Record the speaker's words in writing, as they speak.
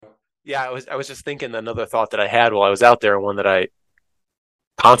Yeah, I was just thinking another thought that I had while I was out there, one that I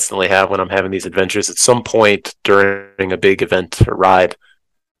constantly have when I'm having these adventures. At some point during a big event or ride,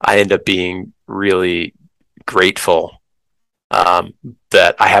 I end up being really grateful um,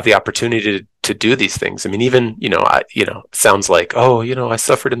 that I have the opportunity to do these things. I mean, even it sounds like, oh, I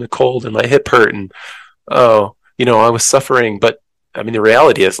suffered in the cold and my hip hurt, and oh, I was suffering. But I mean, the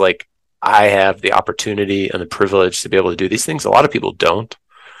reality is, like, I have the opportunity and the privilege to be able to do these things. A lot of people don't,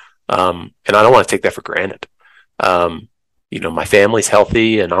 and I don't want to take that for granted. Um, my family's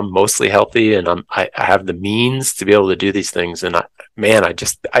healthy, and I'm mostly healthy, and I have the means to be able to do these things. And I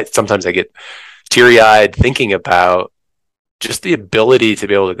sometimes I get teary eyed thinking about just the ability to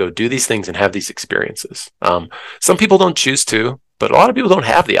be able to go do these things and have these experiences. Some people don't choose to, but a lot of people don't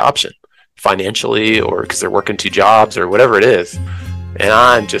have the option financially, or because they're working two jobs or whatever it is. And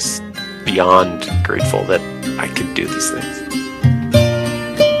I'm just beyond grateful that I can do these things.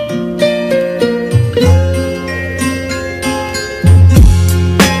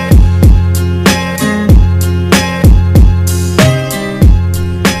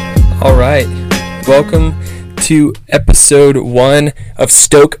 All right, welcome to episode 1 of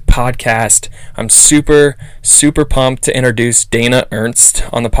Stoke Podcast. I'm super pumped to introduce Dana Ernst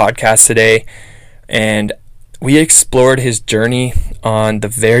on the podcast today, and we explored his journey on the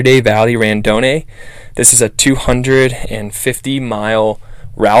Verde Valley Randonnee. This is a 250-mile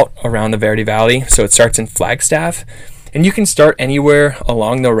route around the Verde Valley, so it starts in Flagstaff, and you can start anywhere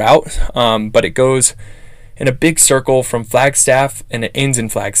along the route, but it goes in a big circle from Flagstaff, and it ends in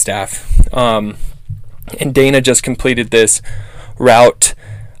Flagstaff. And Dana just completed this route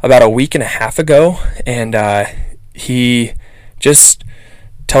about a week and a half ago, and he just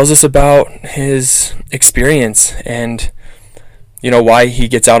tells us about his experience and why he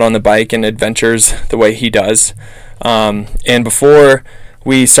gets out on the bike and adventures the way he does. And before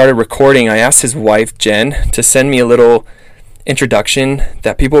we started recording, I asked his wife Jen to send me a little introduction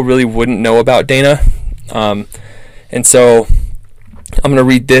that people really wouldn't know about Dana. And so I'm going to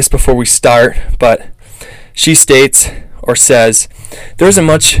read this before we start, but she states or says, there isn't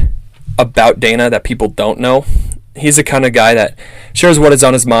much about Dana that people don't know. He's the kind of guy that shares what is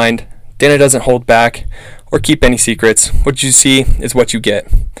on his mind. Dana doesn't hold back or keep any secrets. What you see is what you get.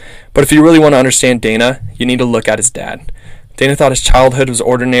 But if you really want to understand Dana, you need to look at his dad. Dana thought his childhood was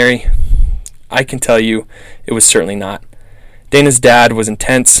ordinary. I can tell you it was certainly not. Dana's dad was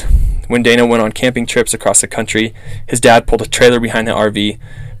intense. When Dana went on camping trips across the country, his dad pulled a trailer behind the RV,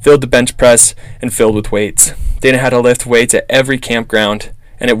 filled the bench press, and filled with weights. Dana had to lift weights at every campground,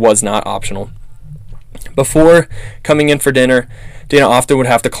 and it was not optional. Before coming in for dinner, Dana often would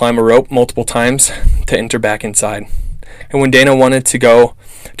have to climb a rope multiple times to enter back inside. And when Dana wanted to go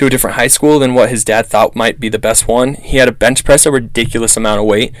to a different high school than what his dad thought might be the best one, he had to bench press a ridiculous amount of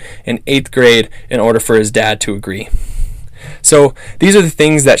weight in 8th grade in order for his dad to agree. So these are the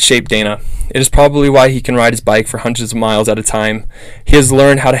things that shape Dana. It is probably why he can ride his bike for hundreds of miles at a time. He has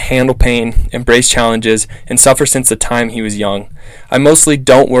learned how to handle pain, embrace challenges, and suffer since the time he was young. I mostly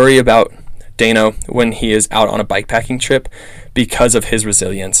don't worry about Dana when he is out on a bikepacking trip because of his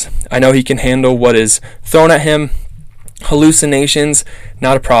resilience. I know he can handle what is thrown at him. Hallucinations,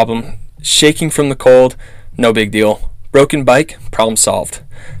 not a problem. Shaking from the cold, no big deal. Broken bike, problem solved.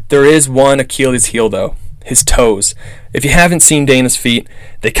 There is one Achilles heel though. His toes. If you haven't seen Dana's feet,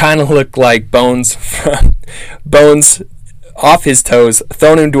 they kind of look like bones off his toes,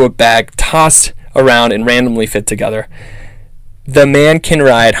 thrown into a bag, tossed around, and randomly fit together. The man can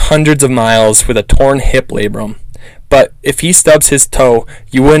ride hundreds of miles with a torn hip labrum, but if he stubs his toe,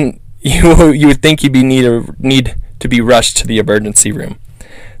 you would think he'd need to be rushed to the emergency room.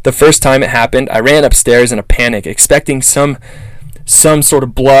 The first time it happened, I ran upstairs in a panic, expecting some sort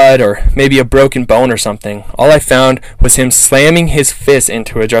of blood or maybe a broken bone or something. All I found was him slamming his fist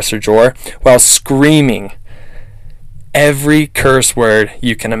into a dresser drawer while screaming every curse word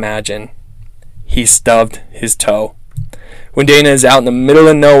you can imagine. He stubbed his toe. When Dana is out in the middle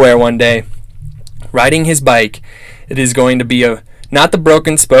of nowhere one day, riding his bike, it is going to be not the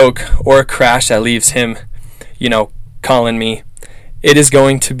broken spoke or a crash that leaves him, calling me. It is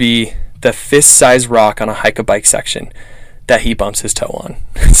going to be the fist-sized rock on a hike-a-bike section that he bumps his toe on.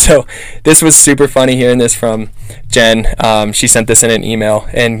 So this was super funny hearing this from Jen. She sent this in an email,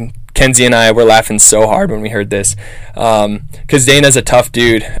 and Kenzie and I were laughing so hard when we heard this because Dana's a tough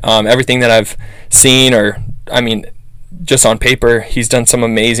dude. Everything that I've seen, just on paper, he's done some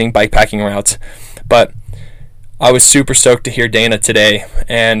amazing bikepacking routes. But I was super stoked to hear Dana today,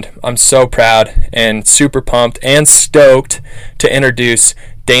 and I'm so proud and super pumped and stoked to introduce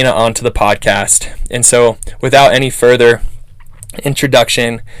Dana onto the podcast. And so without any further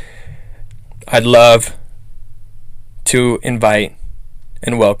introduction, I'd love to invite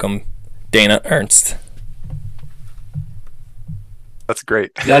and welcome Dana Ernst. That's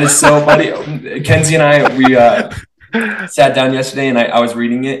great. That is so funny. Kenzie and I, we sat down yesterday, and I was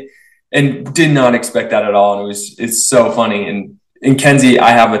reading it and did not expect that at all. And it's so funny. And Kenzie,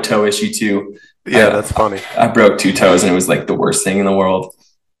 I have a toe issue too. Yeah, that's funny. I broke 2 toes, and it was like the worst thing in the world.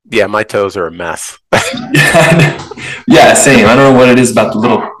 Yeah, my toes are a mess. Yeah, same. I don't know what it is about the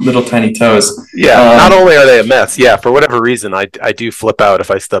little tiny toes. Yeah, not only are they a mess, yeah, for whatever reason, I do flip out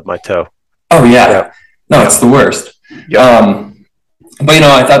if I stub my toe. Oh, yeah. No, it's the worst. Yeah. But,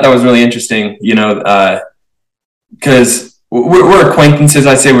 I thought that was really interesting, because we're acquaintances.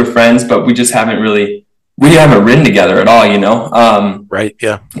 I say we're friends, but we just haven't ridden together at all, Right,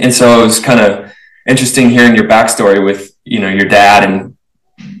 yeah. And so it was kind of interesting hearing your backstory with, your dad and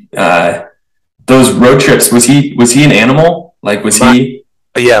those road trips. Was he an animal? Like, he?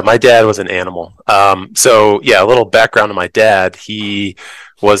 Yeah, my dad was an animal. So, yeah, a little background on my dad. He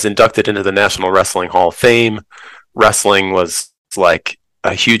was inducted into the National Wrestling Hall of Fame. Wrestling was like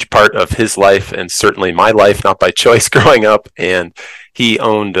a huge part of his life and certainly my life, not by choice growing up. And he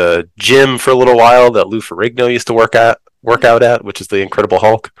owned a gym for a little while that Lou Ferrigno used to work out at, which is the Incredible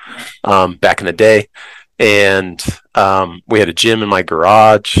Hulk, back in the day. And we had a gym in my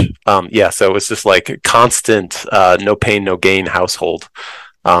garage. So it was just like a constant no pain, no gain household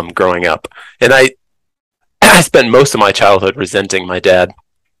growing up. And I spent most of my childhood resenting my dad,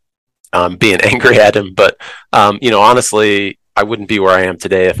 being angry at him. But, honestly, I wouldn't be where I am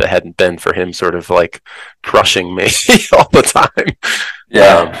today if it hadn't been for him sort of like crushing me all the time.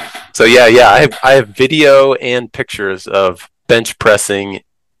 Yeah. I have video and pictures of bench pressing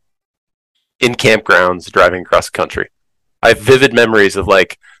in campgrounds driving across the country. I have vivid memories of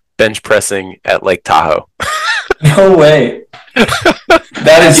like bench pressing at Lake Tahoe. No way.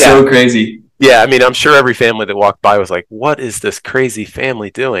 That is so crazy. Yeah, I mean, I'm sure every family that walked by was like, what is this crazy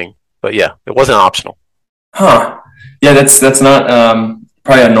family doing? But yeah, it wasn't optional. Huh. Yeah, that's not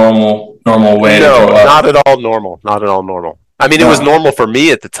probably a normal way to grow up. No, not at all normal. Not at all normal. I mean, it was normal for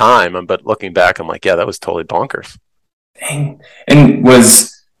me at the time, but looking back, I'm like, yeah, that was totally bonkers. Dang. And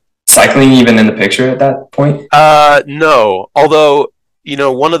was cycling even in the picture at that point? No. Although,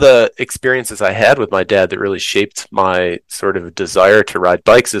 one of the experiences I had with my dad that really shaped my sort of desire to ride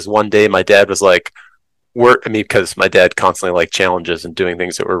bikes is one day my dad was like, because my dad constantly liked challenges and doing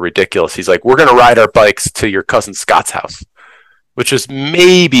things that were ridiculous. He's like, we're going to ride our bikes to your cousin Scott's house, which is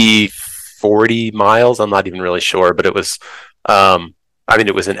maybe 40 miles. I'm not even really sure, but it was,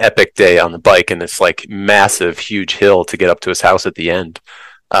 it was an epic day on the bike, and it's like massive, huge hill to get up to his house at the end.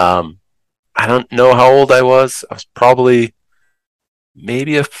 I don't know how old I was. I was probably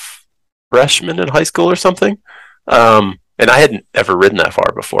maybe a freshman in high school or something. And I hadn't ever ridden that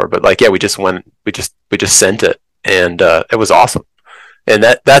far before, but we just sent it, and it was awesome. And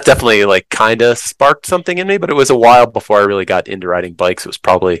that definitely like kind of sparked something in me, but it was a while before I really got into riding bikes. It was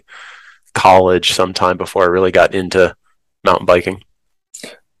probably college sometime before I really got into mountain biking.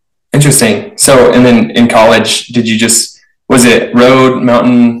 Interesting. So, and then in college, was it road,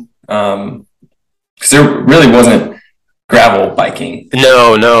 mountain? Because there really wasn't gravel biking.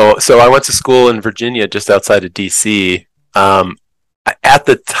 No. So I went to school in Virginia, just outside of DC. At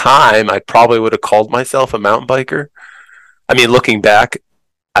the time, I probably would have called myself a mountain biker. I mean, looking back,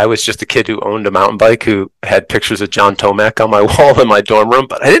 I was just a kid who owned a mountain bike who had pictures of John Tomac on my wall in my dorm room,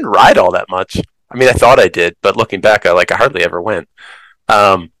 but I didn't ride all that much. I mean, I thought I did, but looking back, I hardly ever went.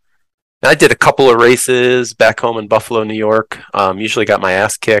 I did a couple of races back home in Buffalo, New York. Usually got my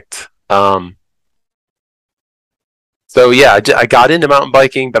ass kicked. I got into mountain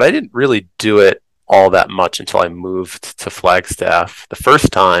biking, but I didn't really do it all that much until I moved to Flagstaff the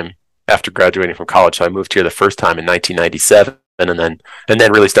first time after graduating from college. So I moved here the first time in 1997, and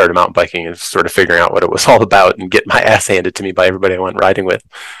then really started mountain biking and sort of figuring out what it was all about and getting my ass handed to me by everybody I went riding with.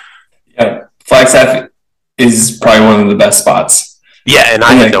 Yeah, Flagstaff is probably one of the best spots. Yeah, and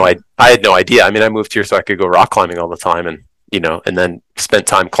I had no idea. I mean, I moved here so I could go rock climbing all the time, and and then spent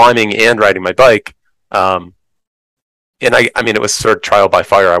time climbing and riding my bike. And it was sort of trial by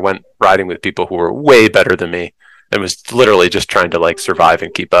fire. I went riding with people who were way better than me and was literally just trying to survive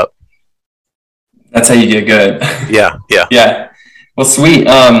and keep up. That's how you get good. Yeah. Yeah. Well, sweet.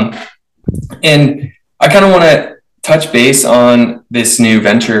 And I kind of want to touch base on this new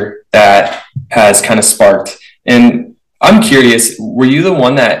venture that has kind of sparked. And I'm curious, were you the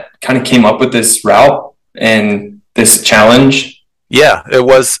one that kind of came up with this route and this challenge? Yeah, it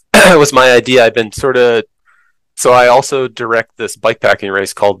was. It was my idea. I've been so I also direct this bikepacking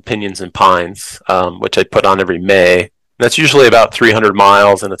race called Pinions and Pines, which I put on every May. That's usually about 300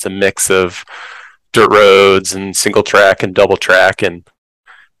 miles, and it's a mix of dirt roads and single track and double track. And,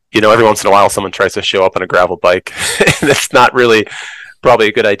 every once in a while someone tries to show up on a gravel bike. And it's not really probably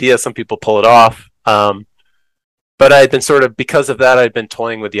a good idea. Some people pull it off. But I'd been because of that, I'd been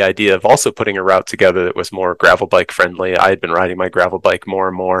toying with the idea of also putting a route together that was more gravel bike friendly. I had been riding my gravel bike more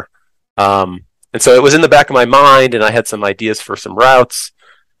and more. And so it was in the back of my mind, and I had some ideas for some routes.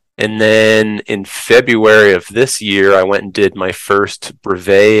 And then in February of this year, I went and did my first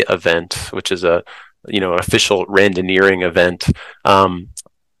brevet event, which is an official randoneering event.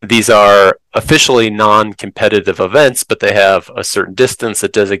 These are officially non-competitive events, but they have a certain distance, a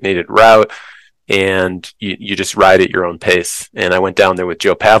designated route, and you just ride at your own pace. And I went down there with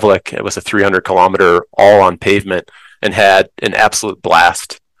Joe Pavlik. It was a 300-kilometer all on pavement, and had an absolute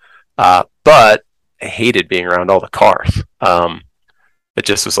blast. But I hated being around all the cars. It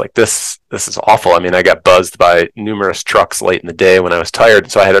just was like, this is awful. I mean, I got buzzed by numerous trucks late in the day when I was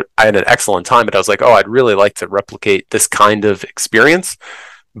tired. So I had an excellent time, but I was like, oh, I'd really like to replicate this kind of experience,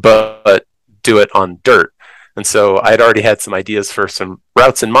 but do it on dirt. And so I had already had some ideas for some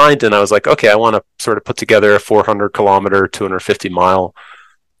routes in mind, and I was like, okay, I want to sort of put together a 400-kilometer, 250-mile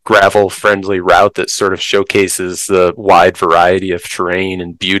gravel-friendly route that sort of showcases the wide variety of terrain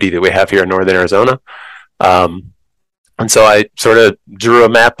and beauty that we have here in northern Arizona. And so I sort of drew a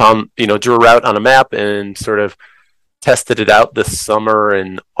route on a map and sort of tested it out this summer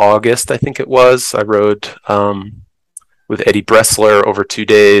in August, I think it was. I rode with Eddie Bressler over 2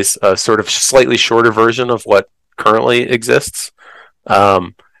 days, a sort of slightly shorter version of what currently exists.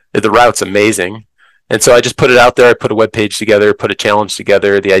 The route's amazing. And so I just put it out there. I put a web page together, put a challenge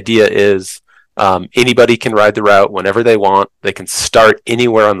together. The idea is anybody can ride the route whenever they want. They can start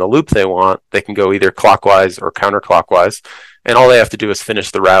anywhere on the loop they want. They can go either clockwise or counterclockwise. And all they have to do is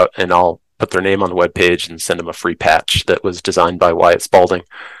finish the route, and I'll put their name on the web page and send them a free patch that was designed by Wyatt Spalding.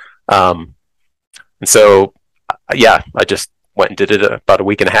 And so, I just went and did it about a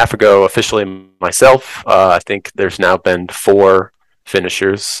week and a half ago officially myself. I think there's now been 4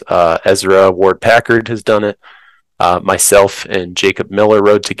 finishers. Ezra Ward Packard has done it. Myself and Jacob Miller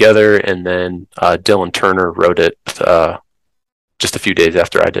rode together, and then Dylan Turner rode it just a few days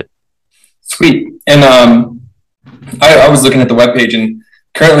after I did. Sweet. And I was looking at the webpage, and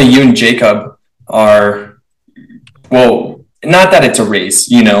currently you and Jacob are, well, not that it's a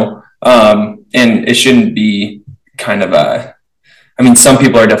race, and it shouldn't be kind of some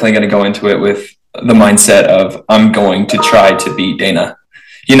people are definitely going to go into it with the mindset of, I'm going to try to beat Dana,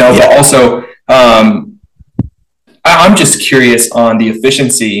 but also, I'm just curious on the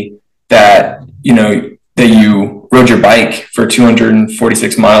efficiency that you rode your bike for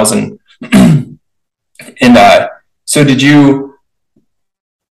 246 miles, and so did you?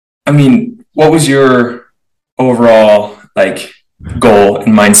 I mean, what was your overall goal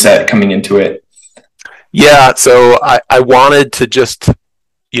and mindset coming into it? Yeah, so I wanted to just,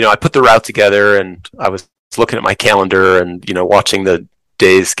 I put the route together, and I was looking at my calendar and watching the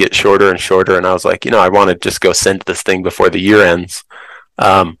days get shorter and shorter, and I was like, I want to just go send this thing before the year ends.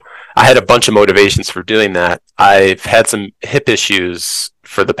 I had a bunch of motivations for doing that. I've had some hip issues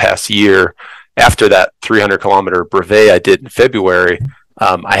for the past year. After that 300-kilometer brevet I did in February,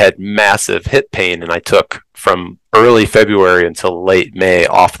 I had massive hip pain, and I took from early February until late May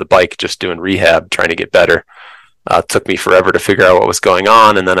off the bike, just doing rehab, trying to get better. It took me forever to figure out what was going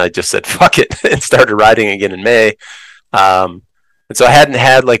on, and then I just said, fuck it, and started riding again in May. And so I hadn't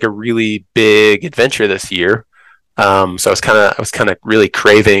had a really big adventure this year. So I was kind of really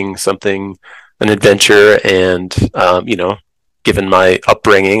craving an adventure, and given my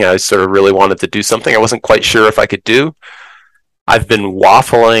upbringing, I sort of really wanted to do something I wasn't quite sure if I could do. I've been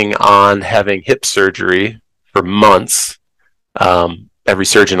waffling on having hip surgery for months. Every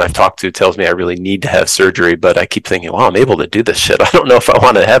surgeon I've talked to tells me I really need to have surgery, but I keep thinking, well, I'm able to do this shit. I don't know if I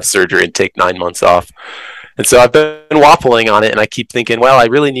want to have surgery and take 9 months off. And so I've been waffling on it, and I keep thinking, well, I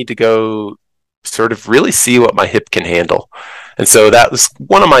really need to go sort of really see what my hip can handle. And so that was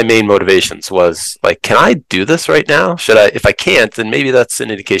one of my main motivations, was can I do this right now? If I can't, then maybe that's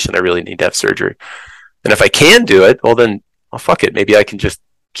an indication I really need to have surgery. And if I can do it, well, then, fuck it. Maybe I can just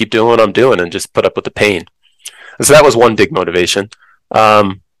keep doing what I'm doing and just put up with the pain. And so that was one big motivation.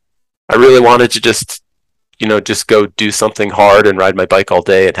 I really wanted to just go do something hard and ride my bike all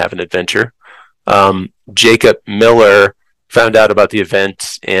day and have an adventure. Jacob Miller found out about the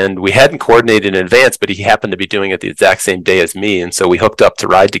event, and we hadn't coordinated in advance, but he happened to be doing it the exact same day as me, and so we hooked up to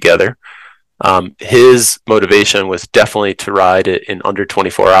ride together. His motivation was definitely to ride it in under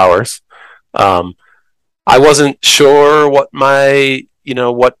 24 hours. I wasn't sure what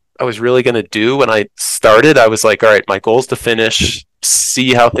I was really going to do when I started. I was like, all right, my goal is to finish,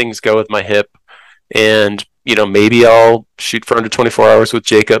 see how things go with my hip, and maybe I'll shoot for under 24 hours with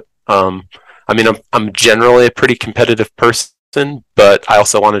Jacob. I mean, I'm generally a pretty competitive person, but I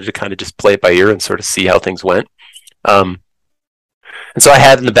also wanted to kind of just play it by ear and sort of see how things went. And so I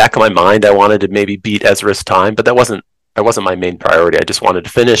had in the back of my mind I wanted to maybe beat Ezra's time, but that wasn't my main priority. I just wanted to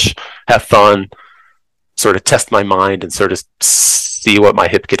finish, have fun, sort of test my mind, and sort of see what my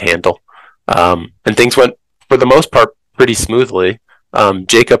hip could handle. And things went, for the most part, pretty smoothly.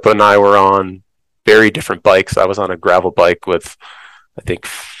 Jacob and I were on very different bikes. I was on a gravel bike with, I think,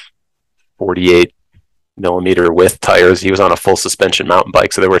 48 millimeter width tires. He was on a full suspension mountain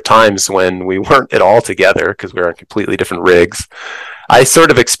bike. So there were times when we weren't at all together because we were on completely different rigs. I sort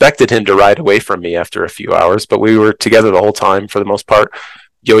of expected him to ride away from me after a few hours, but we were together the whole time for the most part,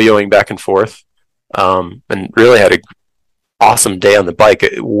 yo-yoing back and forth, and really had an awesome day on the bike.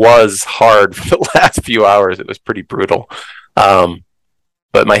 It was hard for the last few hours. It was pretty brutal.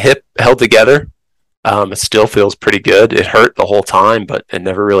 But my hip held together. It still feels pretty good. It hurt the whole time, but it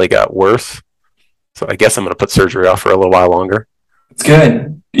never really got worse. So I guess I'm going to put surgery off for a little while longer. It's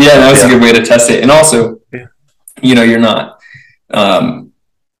good. Yeah, that was a good way to test it. And also, you're not a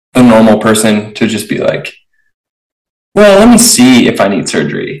normal person to just be like, well, let me see if I need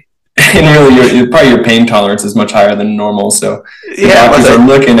surgery. And really, probably your pain tolerance is much higher than normal. So doctors are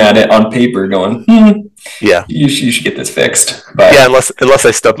looking at it on paper going, you should get this fixed. But unless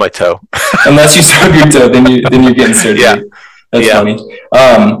I stub my toe. Unless you stub your toe, then you're getting surgery. Yeah. That's funny.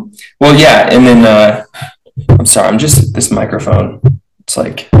 Well, yeah, and then I'm sorry, this microphone. It's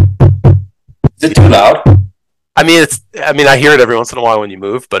like, is it too loud? I mean, I hear it every once in a while when you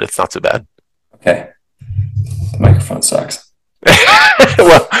move, but it's not so bad. Okay. The microphone sucks.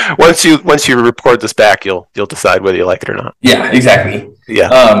 Well, once you record this back, you'll decide whether you like it or not. Yeah, exactly. Yeah.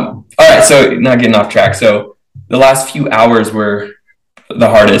 All right, so not getting off track. So the last few hours were the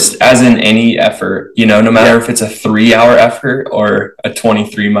hardest, as in any effort, no matter if it's a 3-hour effort or a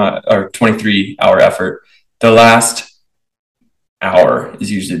 23-hour effort, the last hour is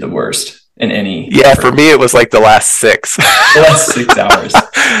usually the worst in any effort. For me it was like the last 6 hours.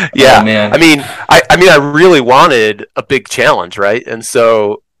 Yeah. Oh, man. I mean I really wanted a big challenge, right? And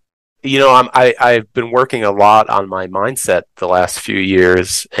so I've been working a lot on my mindset the last few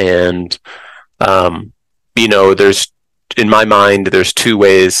years, and in my mind, there's 2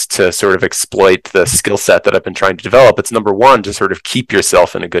 ways to sort of exploit the skill set that I've been trying to develop. It's number 1, to sort of keep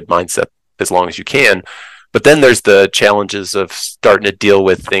yourself in a good mindset as long as you can. But then there's the challenges of starting to deal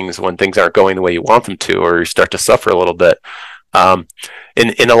with things when things aren't going the way you want them to, or you start to suffer a little bit.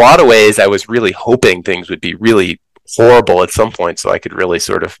 In a lot of ways, I was really hoping things would be really horrible at some point so I could really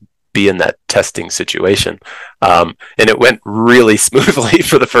sort of be in that testing situation. And it went really smoothly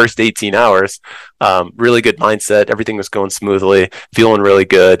for the first 18 hours. Really good mindset. Everything was going smoothly, feeling really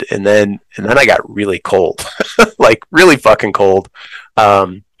good. And then I got really cold, like really fucking cold.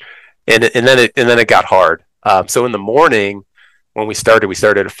 And then it got hard. So in the morning when we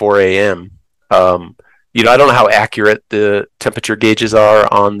started at 4 a.m. I don't know how accurate the temperature gauges are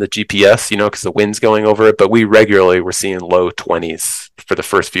on the GPS, because the wind's going over it, but we regularly were seeing low 20s for the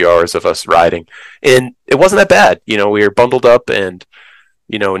first few hours of us riding. And it wasn't that bad. We were bundled up and,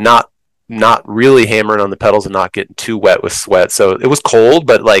 not really hammering on the pedals and not getting too wet with sweat. So it was cold,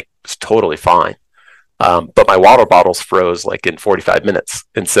 but like, it was totally fine. But my water bottles froze like in 45 minutes.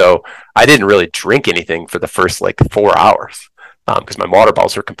 And so I didn't really drink anything for the first like 4 hours because my water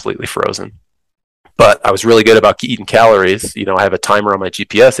bottles are completely frozen. But I was really good about eating calories. I have a timer on my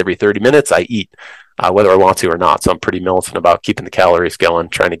GPS. Every 30 minutes I eat, whether I want to or not. So I'm pretty militant about keeping the calories going,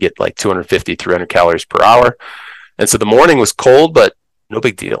 trying to get like 250, 300 calories per hour. And so the morning was cold, but no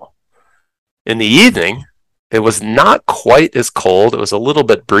big deal. In the evening, it was not quite as cold. It was a little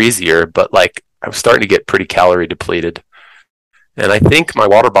bit breezier, but like I was starting to get pretty calorie depleted. And I think my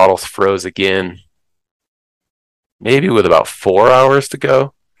water bottles froze again, maybe with about 4 hours to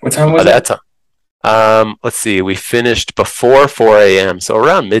go. What time was that? Let's see. We finished before 4 a.m., so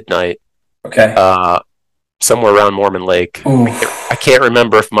around midnight. Okay. Somewhere around Mormon Lake. Ooh. I can't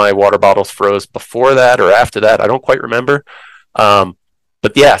remember if my water bottles froze before that or after that. I don't quite remember.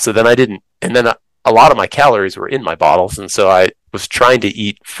 But yeah, so then I didn't. And then a lot of my calories were in my bottles, and so I was trying to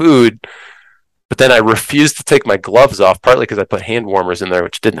eat food, but then I refused to take my gloves off, partly because I put hand warmers in there,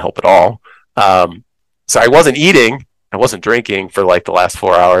 which didn't help at all. So I wasn't eating. I wasn't drinking for like the last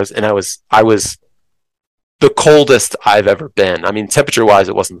 4 hours, and I was the coldest I've ever been. I mean, temperature-wise,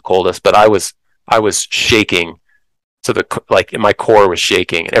 it wasn't the coldest, but I was shaking. So my core was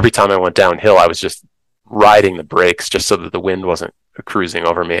shaking, and every time I went downhill, I was just riding the brakes just so that the wind wasn't cruising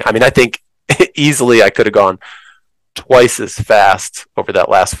over me. I mean, I think easily I could have gone twice as fast over that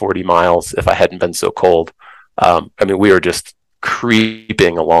last 40 miles if I hadn't been so cold. I mean, we were just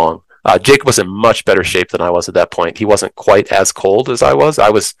creeping along. Jake was in much better shape than I was at that point. He wasn't quite as cold as I was. I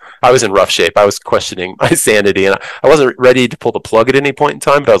was in rough shape. I was questioning my sanity, and I wasn't ready to pull the plug at any point in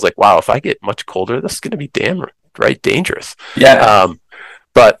time. But I was like, wow, if I get much colder, this is going to be damn right dangerous. Yeah.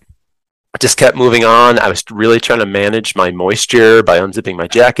 But I just kept moving on. I was really trying to manage my moisture by unzipping my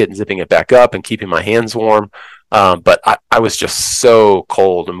jacket and zipping it back up and keeping my hands warm. But I was just so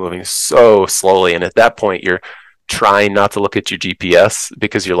cold and moving so slowly. And at that point, you're trying not to look at your GPS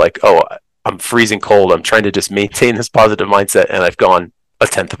because you're like, oh, I'm freezing cold. I'm trying to just maintain this positive mindset. And I've gone a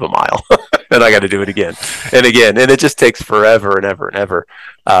tenth of a mile and I got to do it again and again. And it just takes forever and ever and ever,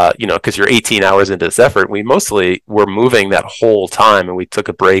 because you're 18 hours into this effort. We mostly were moving that whole time, and we took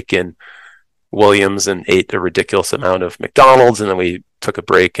a break in Williams and ate a ridiculous amount of McDonald's. And then we took a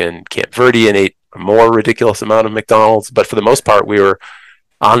break in Camp Verde and ate a more ridiculous amount of McDonald's. But for the most part, we were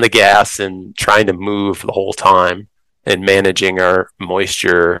on the gas and trying to move the whole time and managing our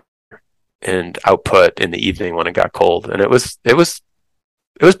moisture and output in the evening when it got cold. And it was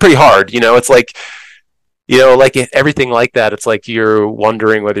pretty hard. It's like, like everything like that, it's like you're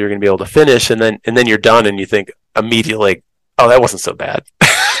wondering whether you're going to be able to finish, and then you're done and you think immediately, oh, that wasn't so bad.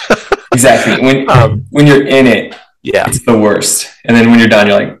 Exactly. When you're in it, yeah, it's the worst. And then when you're done,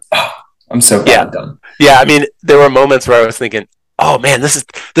 you're like, oh, I'm so glad I'm done. Yeah. I mean, there were moments where I was thinking, oh man, this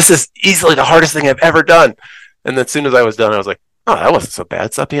is easily the hardest thing I've ever done. And then as soon as I was done, I was like, oh, that wasn't so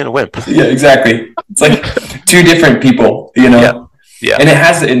bad. Stop being a wimp. Yeah, exactly. It's like two different people, Yeah. And it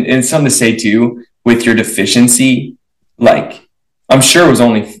has, and something to say too, with your deficiency, like, I'm sure it was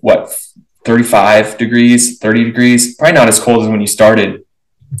only, 35 degrees, 30 degrees, probably not as cold as when you started,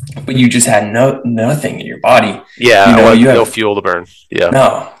 but you just had nothing in your body. Yeah, you have no fuel to burn. Yeah.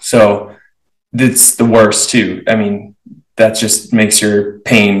 No. So that's the worst too. I mean, that just makes your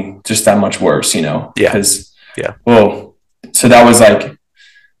pain just that much worse, Yeah. Yeah. Well, so that was like,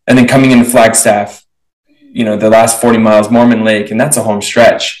 and then coming into Flagstaff, the last 40 miles, Mormon Lake, and that's a home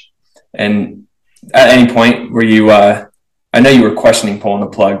stretch. And at any point where you, I know you were questioning pulling the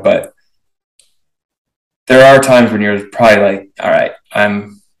plug, but there are times when you're probably like, all right,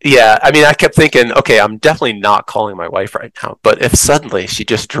 Yeah, I mean, I kept thinking, okay, I'm definitely not calling my wife right now. But if suddenly she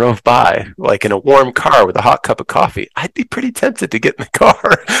just drove by, like in a warm car with a hot cup of coffee, I'd be pretty tempted to get in the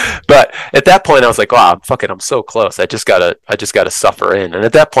car. But at that point, I was like, wow, fuck it, I'm so close. I just gotta suffer in. And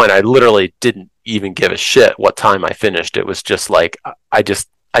at that point, I literally didn't even give a shit what time I finished. It was just like, I just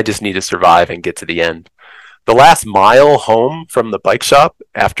need to survive and get to the end. The last mile home from the bike shop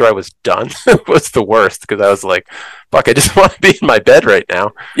after I was done was the worst, because I was like, fuck, I just want to be in my bed right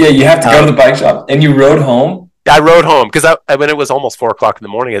now. Yeah, you have to go to the bike shop. And you rode home? I rode home because when it was almost 4 o'clock in the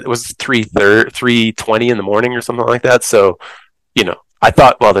morning, it was 3:20 in the morning or something like that. So, I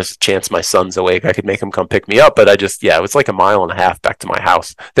thought, well, there's a chance my son's awake. I could make him come pick me up. But it was like a mile and a half back to my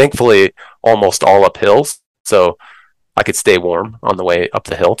house. Thankfully, almost all up hills. So I could stay warm on the way up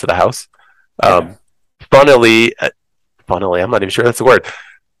the hill to the house. Yeah. Funnily, I'm not even sure that's the word.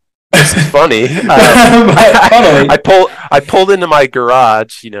 This is funny. I pulled into my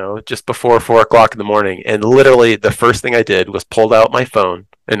garage, just before 4 o'clock in the morning, and literally the first thing I did was pulled out my phone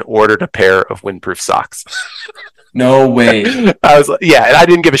and ordered a pair of windproof socks. No way. I was like, yeah, and I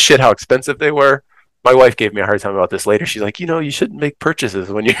didn't give a shit how expensive they were. My wife gave me a hard time about this later. She's like, you shouldn't make purchases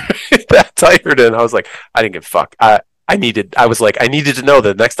when you're that tired. And I was like, I didn't give a fuck. I needed to know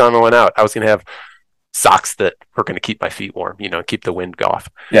that next time I went out, I was going to have socks that were going to keep my feet warm, keep the wind off.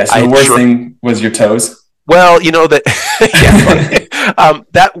 Yeah, so the worst thing was your toes? Well, that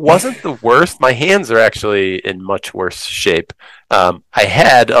that wasn't the worst. My hands are actually in much worse shape. I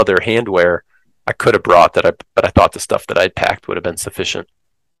had other handwear I could have brought but I thought the stuff that I'd packed would have been sufficient.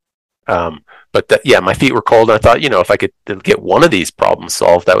 But my feet were cold, and I thought, if I could get one of these problems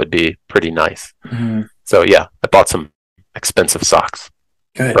solved, that would be pretty nice. Mm-hmm. So yeah, I bought some expensive socks.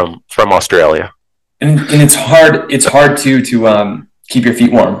 Good. from Australia. And it's hard too to keep your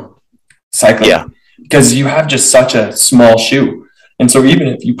feet warm cycling. Yeah. Because you have just such a small shoe. And so even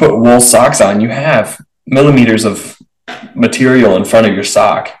if you put wool socks on, you have millimeters of material in front of your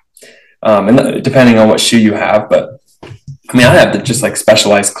sock. And depending on what shoe you have, but I mean, I have just like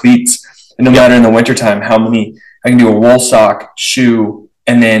specialized cleats, and no matter in the wintertime, how many, I can do a wool sock, shoe,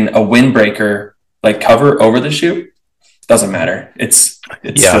 and then a windbreaker, like cover over the shoe. Doesn't matter. It's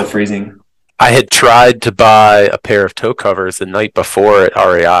still freezing. I had tried to buy a pair of toe covers the night before at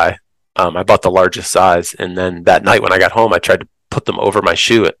REI. I bought the largest size, and then that night when I got home, I tried to put them over my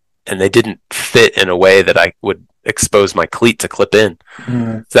shoe and they didn't fit in a way that I would expose my cleat to clip in.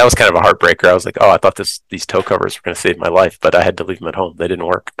 Mm. So that was kind of a heartbreaker. I was like, oh, I thought these toe covers were going to save my life, but I had to leave them at home. They didn't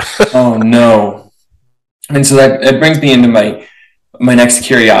work. Oh no. And so that brings me into my next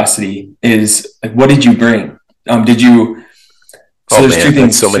curiosity is like, what did you bring? Did you? So Oh there's man, two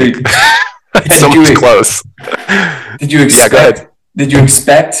things. so many, so Did much you clothes. did you Yeah, go ahead. expect? Did you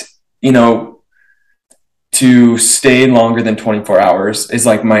expect? To stay longer than 24 hours? Is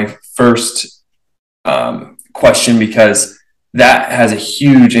like my first question, because that has a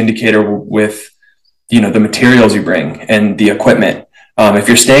huge indicator with the materials you bring and the equipment. If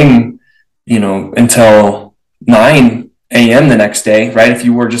you're staying until 9 a.m. the next day, right? If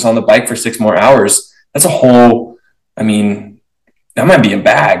you were just on the bike for 6 more hours, that's a whole, I mean, that might be a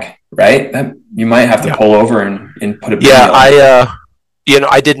bag, right? That you might have to pull over and put a Yeah, on.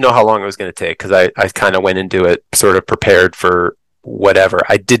 I didn't know how long it was going to take because I kind of went into it sort of prepared for whatever.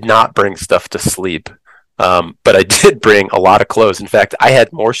 I did not bring stuff to sleep, but I did bring a lot of clothes. In fact, I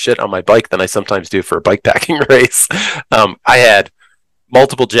had more shit on my bike than I sometimes do for a bike packing race. I had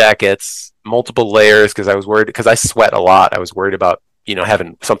multiple jackets, multiple layers because I was worried because I sweat a lot. I was worried about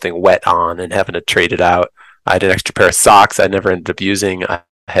having something wet on and having to trade it out. I had an extra pair of socks I never ended up using. I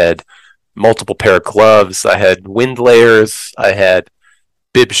had multiple pair of gloves. I had wind layers. I had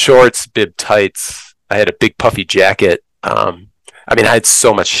bib shorts, bib tights. I had a big puffy jacket. I had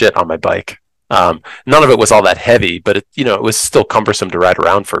so much shit on my bike. None of it was all that heavy, but it was still cumbersome to ride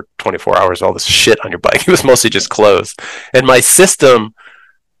around for 24 hours, all this shit on your bike. It was mostly just clothes. And my system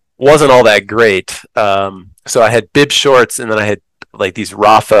wasn't all that great. So I had bib shorts, and then I had like these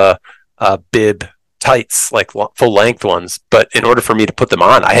Rafa bib tights, like full length ones. But in order for me to put them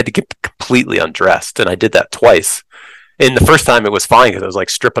on, I had to get completely undressed, and I did that twice. And the first time it was fine because I was like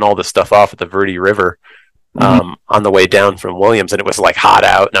stripping all this stuff off at the Verde River on the way down from Williams, and it was like hot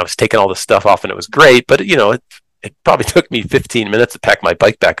out, and I was taking all this stuff off, and it was great. But it probably took me 15 minutes to pack my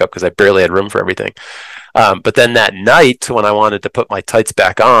bike back up because I barely had room for everything. But then that night, when I wanted to put my tights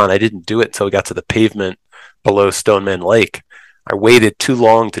back on, I didn't do it until we got to the pavement below Stoneman Lake. I waited too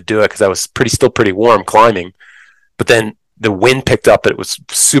long to do it because I was still pretty warm climbing. But then the wind picked up, and it was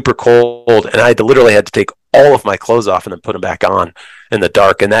super cold, and I literally had to take all of my clothes off and then put them back on in the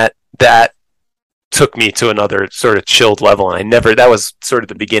dark. And that took me to another sort of chilled level. And that was sort of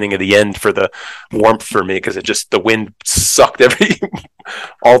the beginning of the end for the warmth for me, because the wind sucked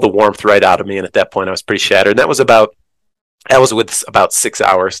all the warmth right out of me. And at that point I was pretty shattered. And that was with about 6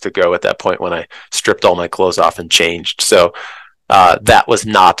 hours to go at that point when I stripped all my clothes off and changed. So that was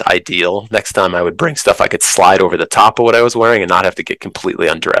not ideal. Next time I would bring stuff I could slide over the top of what I was wearing and not have to get completely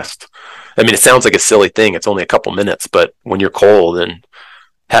undressed. It sounds like a silly thing. It's only a couple minutes, but when you're cold and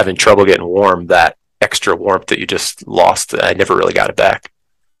having trouble getting warm, that extra warmth that you just lost, I never really got it back.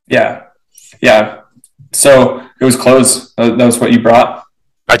 Yeah. Yeah. So it was clothes. That was what you brought?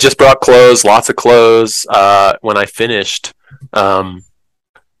 I just brought clothes, lots of clothes. When I finished, I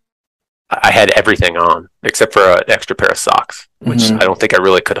had everything on except for an extra pair of socks, which I don't think I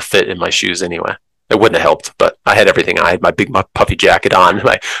really could have fit in my shoes anyway. It wouldn't have helped, but I had everything. I had my big puffy jacket on,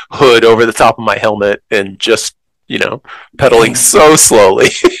 my hood over the top of my helmet, and just, pedaling so slowly.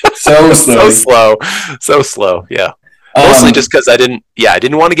 So slowly. So slow. Yeah. Mostly just because I didn't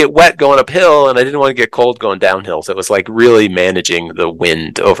want to get wet going uphill, and I didn't want to get cold going downhill. So it was like really managing the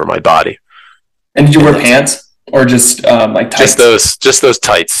wind over my body. And did you wear pants or just like tights? Just those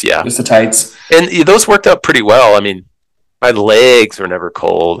tights. Yeah. Just the tights. And those worked out pretty well. My legs were never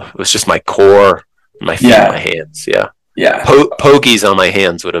cold. It was just my core, my feet, and my hands. Yeah. Yeah. Pokies on my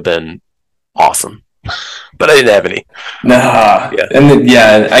hands would have been awesome, but I didn't have any. Nah. Yeah. And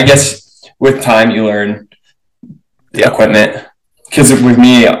I guess with time you learn the equipment. Because with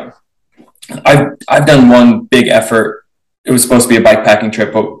me, I've done one big effort. It was supposed to be a bike packing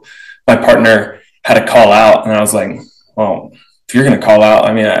trip, but my partner had to call out, and I was like, well, if you're going to call out,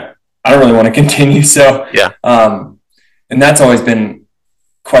 I don't really want to continue. So yeah. And that's always been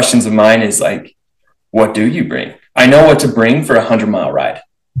questions of mine is like, what do you bring? I know what to bring for 100-mile ride.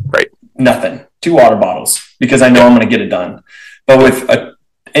 Right. Nothing. 2 water bottles, because I know I'm going to get it done. But with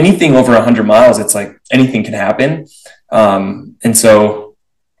anything over 100 miles, it's like anything can happen. And so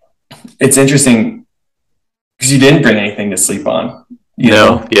it's interesting because you didn't bring anything to sleep on.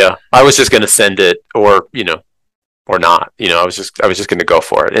 No. Yeah. I was just going to send it or not, I was just going to go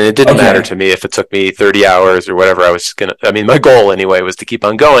for it. And it didn't matter to me if it took me 30 hours or whatever. I was just going to, my goal anyway was to keep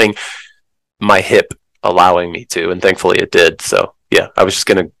on going, my hip allowing me to, and thankfully it did. So yeah, I was just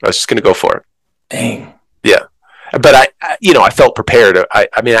going to go for it. Dang. Yeah. But I felt prepared.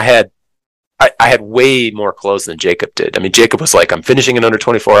 I I had way more clothes than Jacob did. I mean, Jacob was like, I'm finishing in under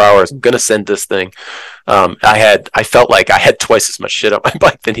 24 hours. I'm going to send this thing. I felt like I had twice as much shit on my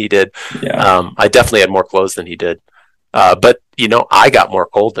bike than he did. Yeah. I definitely had more clothes than he did. But I got more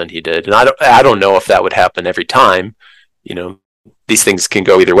cold than he did. And I don't know if that would happen every time. These things can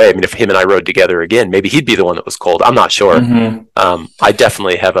go either way. I mean, if him and I rode together again, maybe he'd be the one that was cold. I'm not sure. Mm-hmm. I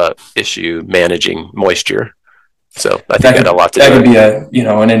definitely have a issue managing moisture. So I think that had a lot to do. That could be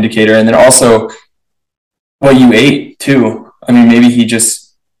an indicator. And then also what you ate too. I mean, maybe he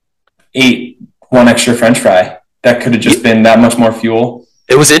just ate one extra French fry. That could have just been that much more fuel.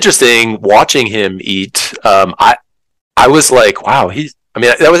 It was interesting watching him eat. I was like, wow,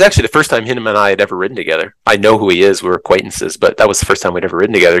 that was actually the first time him and I had ever ridden together. I know who he is. We were acquaintances, but that was the first time we'd ever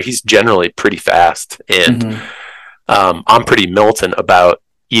ridden together. He's generally pretty fast. And I'm pretty militant about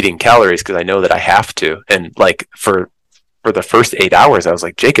eating calories because I know that I have to. And like for the first 8 hours, I was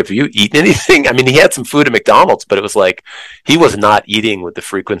like, Jacob, have you eaten anything? I mean, he had some food at McDonald's, but it was like he was not eating with the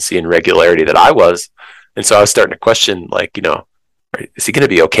frequency and regularity that I was. And so I was starting to question, like, is he going to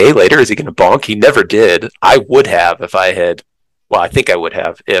be okay later? Is he going to bonk? He never did. I would have if I had, well, I think I would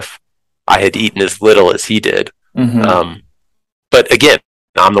have if I had eaten as little as he did. But again,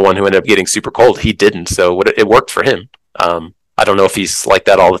 I'm the one who ended up getting super cold. He didn't. So it worked for him. I don't know if he's like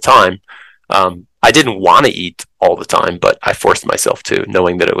that all the time. I didn't want to eat all the time, but I forced myself to,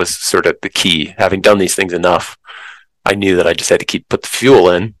 knowing that it was sort of the key. Having done these things enough, I knew that I just had to put the fuel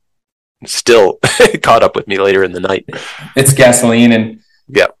in. Still caught up with me later in the night. It's gasoline, and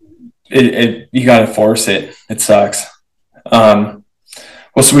yeah, you got to force it. It sucks. Well,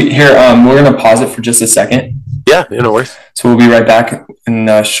 sweet. Here, we're gonna pause it for just a second. Yeah, no worries. So we'll be right back in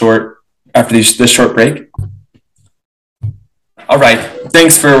after this short break. All right.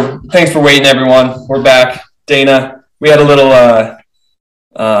 Thanks for waiting, everyone. We're back. Dana, we had a little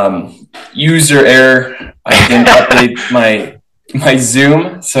user error. I didn't update my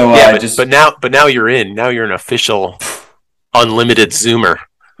Zoom, so yeah. But now you're in. Now you're an official unlimited Zoomer.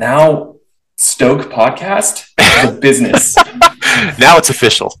 Now Stoke Podcast is a business. Now it's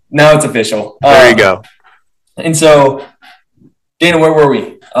official. There you go. And so, Dana, where were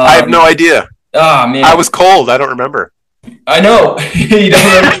we? I have no idea. Man, I was cold. I don't remember. I know. You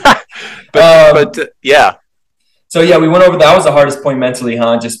don't remember. but yeah. So yeah, we went over. That was the hardest point mentally,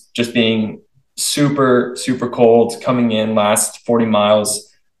 huh? Just being super, super cold coming in last 40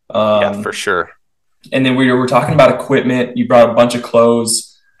 miles. Yeah, for sure. And then we were talking about equipment. You brought a bunch of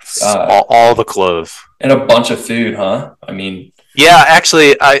clothes. All the clothes. And a bunch of food, huh? I mean. Yeah,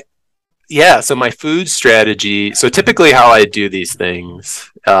 actually, so my food strategy, so typically how I do these things,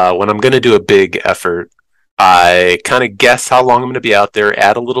 when I'm going to do a big effort, I kind of guess how long I'm going to be out there,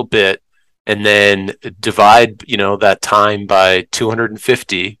 add a little bit, and then divide, that time by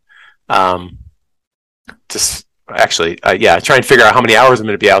 250. I try and figure out how many hours I'm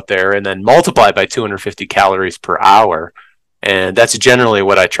going to be out there, and then multiply by 250 calories per hour. And that's generally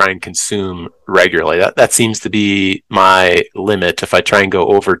what I try and consume regularly. That seems to be my limit. If I try and go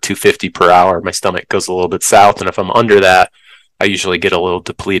over 250 per hour, my stomach goes a little bit south. And if I'm under that, I usually get a little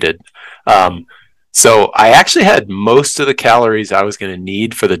depleted. So I actually had most of the calories I was going to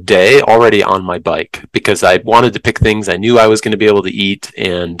need for the day already on my bike, because I wanted to pick things I knew I was going to be able to eat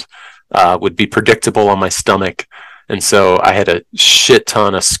and would be predictable on my stomach. And so I had a shit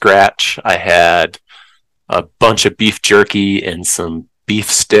ton of scratch. I had a bunch of beef jerky and some beef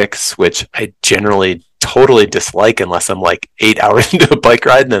sticks, which I generally totally dislike unless I'm like 8 hours into a bike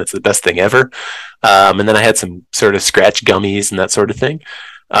ride, and then it's the best thing ever. And then I had some sort of scratch gummies and that sort of thing.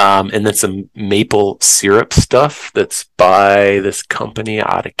 And then some maple syrup stuff that's by this company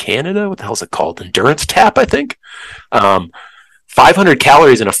out of Canada. What the hell is it called? Endurance Tap, I think. 500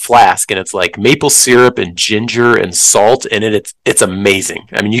 calories in a flask, and it's like maple syrup and ginger and salt, and it's amazing.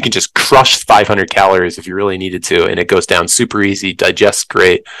 I mean, you can just crush 500 calories if you really needed to, and it goes down super easy, digests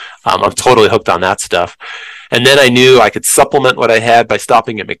great. I'm totally hooked on that stuff. And then I knew I could supplement what I had by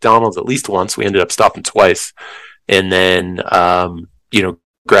stopping at McDonald's at least once. We ended up stopping twice. And then,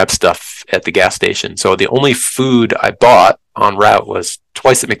 grab stuff at the gas station. So the only food I bought en route was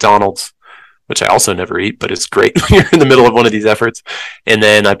twice at McDonald's, which I also never eat, but it's great when you're in the middle of one of these efforts. And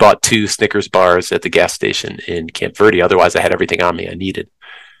then I bought 2 Snickers bars at the gas station in Camp Verde. Otherwise, I had everything on me I needed.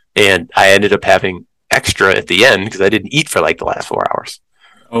 And I ended up having extra at the end because I didn't eat for like the last 4 hours.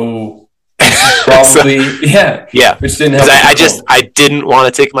 Oh, probably. Yeah. Which didn't help. I didn't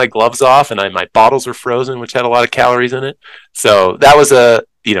want to take my gloves off, and my bottles were frozen, which had a lot of calories in it. So that was I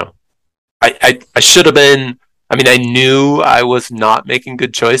should have been. I mean, I knew I was not making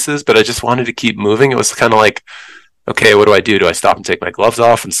good choices, but I just wanted to keep moving. It was kind of like okay, what do I do? Do I stop and take my gloves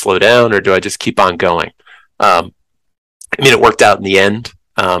off and slow down, or do I just keep on going? Um, I mean, it worked out in the end.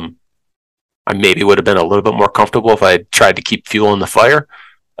 I maybe would have been a little bit more comfortable if I had tried to keep fuel in the fire.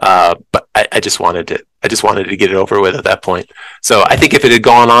 But I just wanted to. I just wanted to get it over with at that point. So I think if it had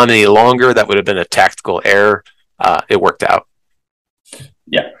gone on any longer, that would have been a tactical error. It worked out.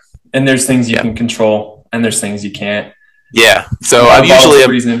 Yeah. And there's things you can control, and there's things you can't. Yeah. So I usually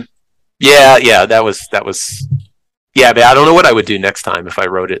freezing. Yeah. That was. Yeah, but I don't know what I would do next time if I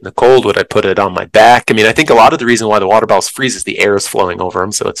rode it in the cold. Would I put it on my back? I mean, I think a lot of the reason why the water bottles freeze is the air is flowing over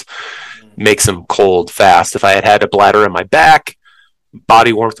them, so it makes them cold fast. If I had had a bladder in my back,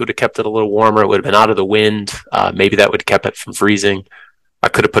 body warmth would have kept it a little warmer. It would have been out of the wind. Maybe that would have kept it from freezing. I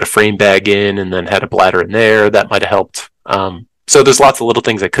could have put a frame bag in and then had a bladder in there. That might have helped. So there's lots of little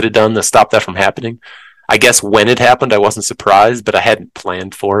things I could have done to stop that from happening. I guess when it happened, I wasn't surprised, but I hadn't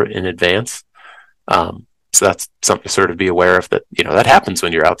planned for it in advance. So that's something to sort of be aware of, that, that happens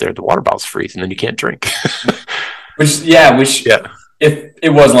when you're out there. The water bottles freeze and then you can't drink. Which if it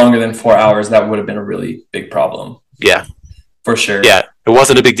was longer than 4 hours, that would have been a really big problem. Yeah. For sure. Yeah. It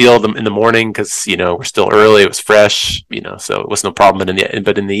wasn't a big deal in the morning because, we're still early. It was fresh, so it was no problem.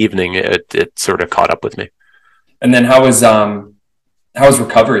 But in the evening, it sort of caught up with me. And then how was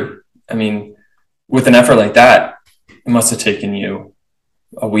recovery? I mean, with an effort like that, it must have taken you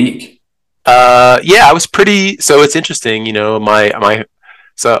a week. Yeah, I was so it's interesting,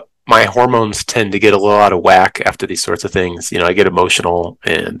 my hormones tend to get a little out of whack after these sorts of things. I get emotional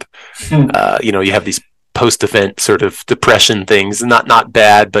and, you have these post-event sort of depression things, not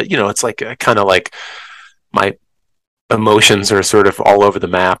bad, but, it's like kind of like my emotions are sort of all over the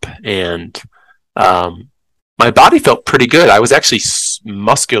map. And, my body felt pretty good. I was actually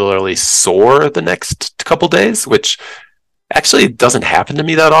muscularly sore the next couple days, which actually doesn't happen to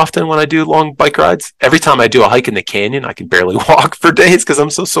me that often when I do long bike rides. Every time I do a hike in the canyon, I can barely walk for days because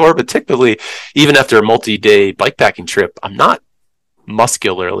I'm so sore. But typically, even after a multi-day bikepacking trip, I'm not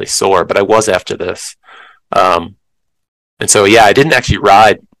muscularly sore, but I was after this. And so, yeah, I didn't actually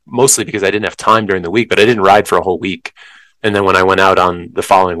ride, mostly because I didn't have time during the week, but I didn't ride for a whole week. And then when I went out on the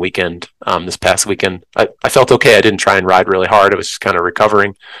following weekend, this past weekend, I felt okay. I didn't try and ride really hard. I was just kind of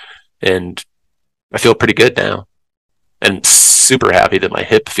recovering, and I feel pretty good now. And super happy that my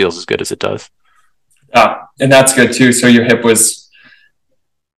hip feels as good as it does. And that's good too. So your hip was,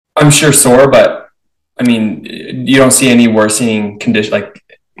 I'm sure, sore, but I mean, you don't see any worsening conditions.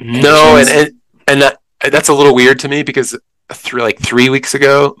 No, and that's a little weird to me because 3 weeks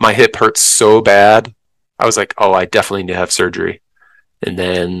ago, my hip hurt so bad. I was like, oh, I definitely need to have surgery. And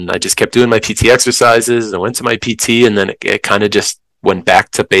then I just kept doing my PT exercises. I went to my PT, and then it kind of just went back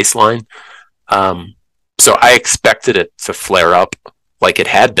to baseline. So I expected it to flare up like it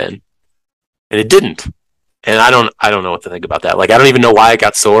had been, and it didn't. And I don't know what to think about that. Like, I don't even know why I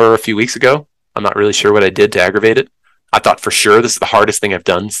got sore a few weeks ago. I'm not really sure what I did to aggravate it. I thought for sure this is the hardest thing I've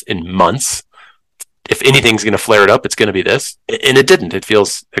done in months. If anything's going to flare it up, it's going to be this. And it didn't. It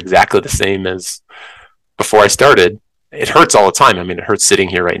feels exactly the same as before I started. It hurts all the time. I mean, it hurts sitting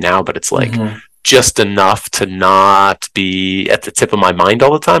here right now, but it's like just enough to not be at the tip of my mind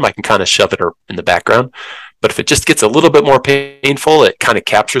all the time. I can kind of shove it in the background. But if it just gets a little bit more painful, it kind of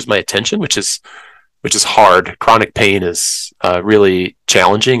captures my attention, which is hard. Chronic pain is really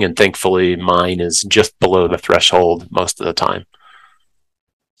challenging, and thankfully mine is just below the threshold most of the time.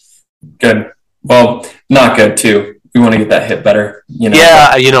 Good. Well, not good too. We want to get that hip better.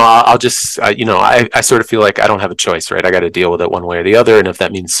 Yeah, I'll just, I sort of feel like I don't have a choice, right? I got to deal with it one way or the other. And if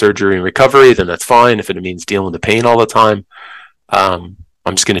that means surgery and recovery, then that's fine. If it means dealing with the pain all the time, I'm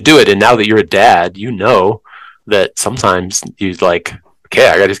just going to do it. And now that you're a dad, that sometimes you're like, okay,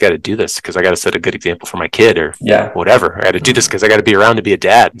 I just got to do this because I got to set a good example for my kid or whatever. I got to do this because I got to be around to be a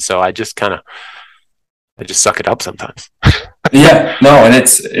dad. And so I just suck it up sometimes. Yeah, no, and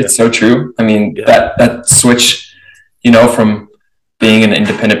it's so true. I mean, that switch, from being an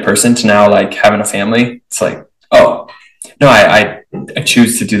independent person to now like having a family, it's like, oh no, I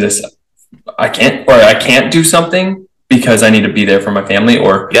choose to do this. I can't do something because I need to be there for my family,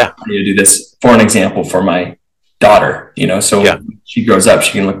 or I need to do this for an example for my daughter, so when she grows up,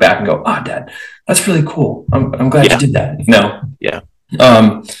 she can look back and go, Dad, that's really cool. I'm glad you did that, Yeah.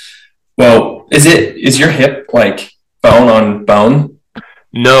 Well, is your hip like bone on bone?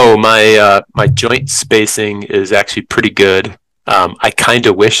 No, my joint spacing is actually pretty good. I kind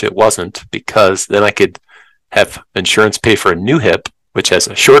of wish it wasn't, because then I could have insurance pay for a new hip, which has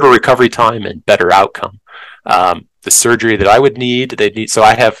a shorter recovery time and better outcome. The surgery that I would need, so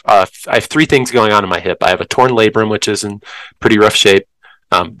I have 3 things going on in my hip. I have a torn labrum, which is in pretty rough shape.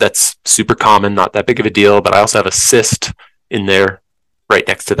 That's super common, not that big of a deal, but I also have a cyst in there right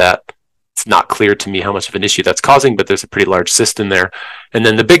next to that. It's not clear to me how much of an issue that's causing, but there's a pretty large cyst in there. And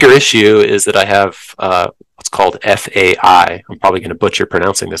then the bigger issue is that I have what's called FAI. I'm probably going to butcher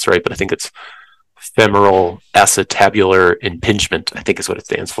pronouncing this right, but I think it's femoral acetabular impingement, I think is what it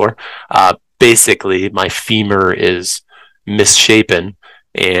stands for. Basically, my femur is misshapen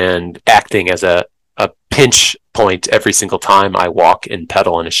and acting as a pinch point every single time I walk and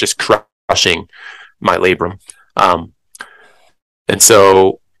pedal, and it's just crushing my labrum. And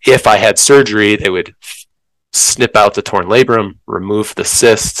so if I had surgery, they would snip out the torn labrum, remove the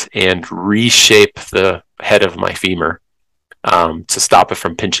cyst, and reshape the head of my femur to stop it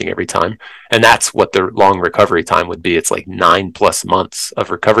from pinching every time. And that's what the long recovery time would be. It's like 9+ months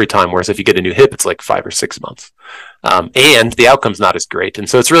of recovery time, whereas if you get a new hip, it's like 5 or 6 months. And the outcome's not as great. And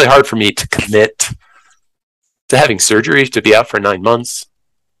so it's really hard for me to commit to having surgery to be out for 9 months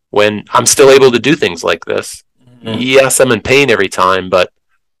when I'm still able to do things like this. Mm-hmm. Yes, I'm in pain every time, but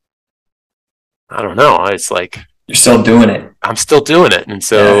I don't know. It's like you're still doing it. I'm still doing it. And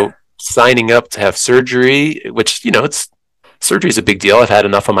so signing up to have surgery, which, it's surgery is a big deal. I've had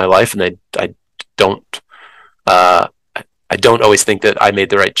enough of my life, and I don't always think that I made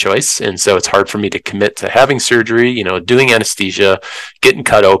the right choice. And so it's hard for me to commit to having surgery, doing anesthesia, getting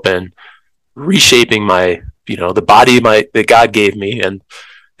cut open, reshaping my, the body that God gave me, and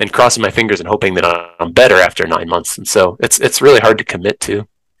crossing my fingers and hoping that I'm better after 9 months. And so it's really hard to commit to.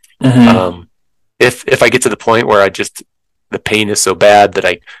 Mm-hmm. If I get to the point where the pain is so bad that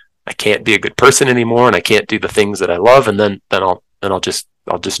I can't be a good person anymore, and I can't do the things that I love, and then I'll just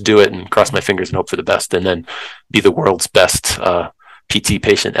do it and cross my fingers and hope for the best, and then be the world's best PT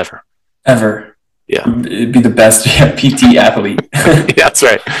patient ever. Yeah, it'd be the best PT athlete. Yeah, that's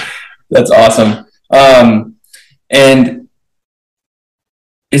right. That's awesome. And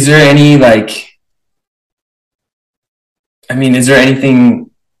is there any is there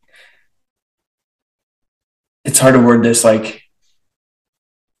anything? It's hard to word this,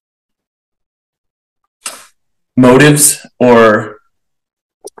 motives or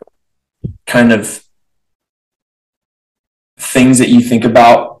kind of things that you think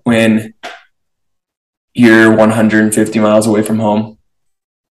about when you're 150 miles away from home?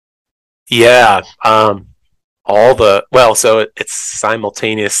 Yeah. So it's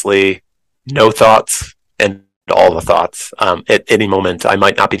simultaneously no thoughts and all the thoughts. At any moment, I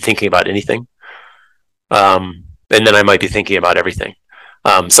might not be thinking about anything. And then I might be thinking about everything.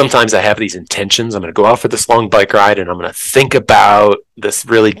 Sometimes I have these intentions. I'm going to go out for this long bike ride, and I'm going to think about this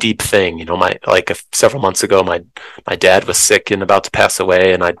really deep thing. Several months ago, my dad was sick and about to pass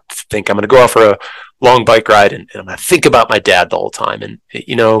away, and I think I'm going to go out for a long bike ride, and I'm going to think about my dad the whole time. And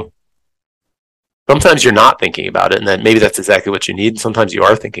sometimes you're not thinking about it, and then maybe that's exactly what you need. Sometimes you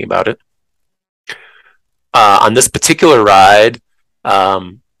are thinking about it. On this particular ride,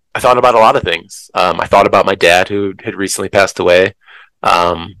 I thought about a lot of things. I thought about my dad, who had recently passed away.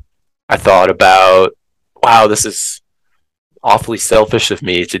 I thought about, wow, this is awfully selfish of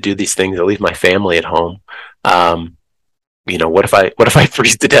me to do these things, to leave my family at home. What if I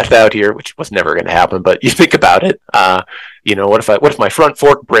freeze to death out here, which was never going to happen, but you think about it. What if my front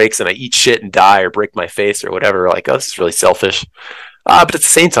fork breaks and I eat shit and die, or break my face or whatever? Like, oh, this is really selfish. But at the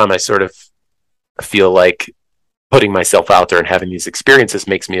same time, I sort of feel like putting myself out there and having these experiences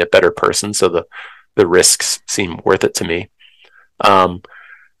makes me a better person. So the risks seem worth it to me.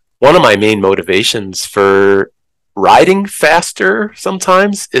 One of my main motivations for riding faster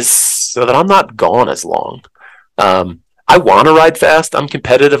sometimes is so that I'm not gone as long. I want to ride fast. I'm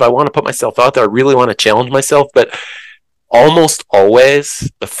competitive. I want to put myself out there. I really want to challenge myself, but almost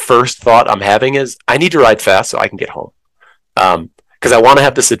always the first thought I'm having is I need to ride fast so I can get home. Because I want to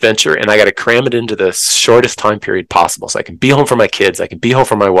have this adventure, and I got to cram it into the shortest time period possible, so I can be home for my kids, I can be home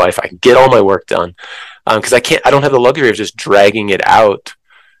for my wife, I can get all my work done. Because I don't have the luxury of just dragging it out.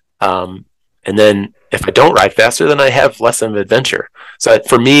 And then if I don't ride faster, then I have less of an adventure. So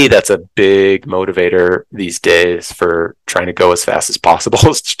for me, that's a big motivator these days for trying to go as fast as possible,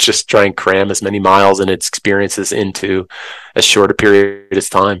 is to just try and cram as many miles and experiences into as short a period as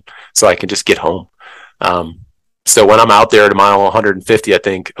time so I can just get home. So when I'm out there at a mile 150, I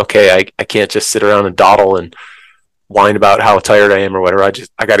think, okay, I can't just sit around and dawdle and whine about how tired I am or whatever.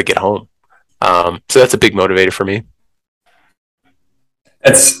 I got to get home. So that's a big motivator for me.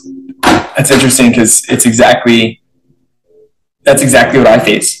 That's interesting, because that's exactly what I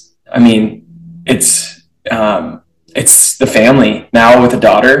face. I mean, it's the family now with a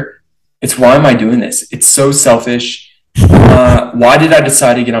daughter. It's, why am I doing this? It's so selfish. Why did I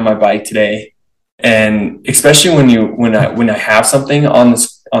decide to get on my bike today And especially when I have something on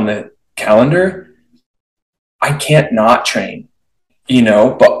the calendar, I can't not train,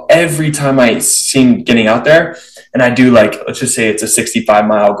 but every time I seem getting out there and I do, like, let's just say it's a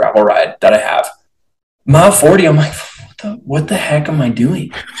 65-mile gravel ride that I have, mile 40, I'm like, what the heck am I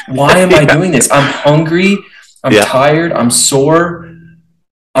doing? Why am I doing this? I'm hungry. I'm tired. I'm sore.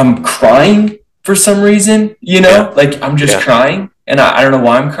 I'm crying for some reason, like I'm just crying, and I don't know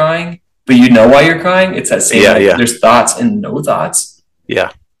why I'm crying, but why you're crying. It's that same, there's thoughts and no thoughts.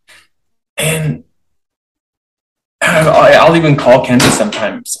 Yeah. And I'll even call Kenzie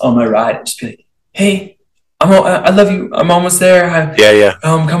sometimes on my ride and just be like, hey, I love you. I'm almost there.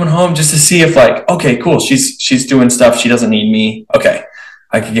 I'm coming home, just to see if, like, okay, cool. She's doing stuff. She doesn't need me. Okay.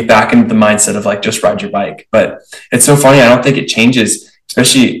 I could get back into the mindset of, like, just ride your bike. But it's so funny. I don't think it changes,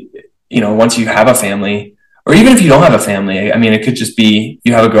 especially, once you have a family, or even if you don't have a family. I mean, it could just be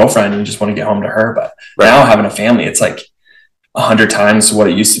you have a girlfriend and you just want to get home to her. But now having a family, it's like 100 times what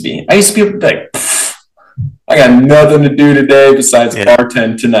it used to be. I used to be like, I got nothing to do today besides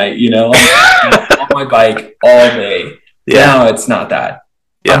bartend tonight, on my bike all day. Yeah. Now it's not that.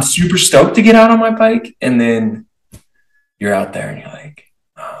 Yeah. I'm super stoked to get out on my bike, and then you're out there and you're like,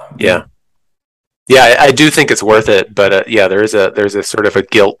 oh, yeah. Yeah, I do think it's worth it, but there's a sort of a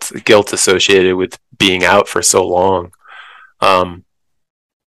guilt associated with being out for so long.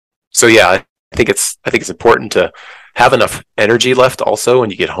 So yeah, I think it's important to have enough energy left also when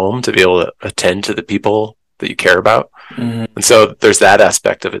you get home to be able to attend to the people that you care about. Mm-hmm. And so there's that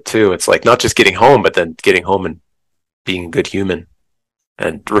aspect of it too. It's like not just getting home, but then getting home and being a good human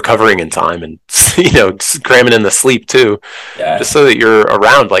and recovering in time, and cramming in the sleep too, just so that you're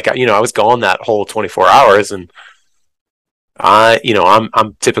around. Like, I was gone that whole 24 hours, and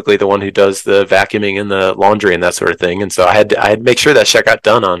I'm typically the one who does the vacuuming and the laundry and that sort of thing, and so I had to make sure that shit got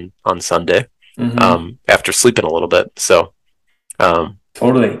done on Sunday, after sleeping a little bit. So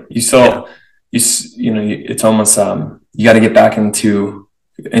totally, it's almost you got to get back into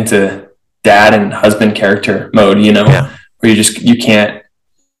dad and husband character mode, where you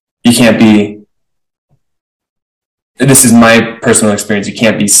can't be, this is my personal experience, you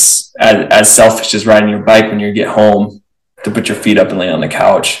can't be as selfish as riding your bike when you get home to put your feet up and lay on the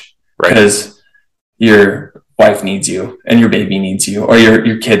couch, because your wife needs you and your baby needs you, or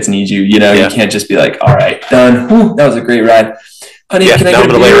your kids need you. You can't just be like, all right, done. Whew, that was a great ride. Honey, can I get a beer? I'm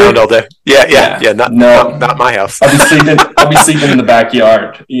gonna lay around all day. Yeah. Not my house. I'll be sleeping in the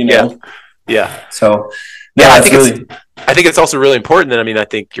backyard, Yeah. So I think it's also really important. And I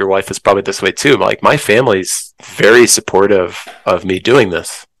think your wife is probably this way too. Like, my family's very supportive of me doing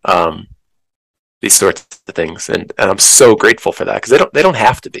this, these sorts of things, and I'm so grateful for that, because they don't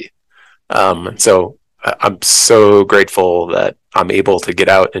have to be. And so I'm so grateful that I'm able to get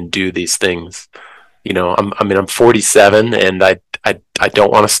out and do these things. I'm 47, and I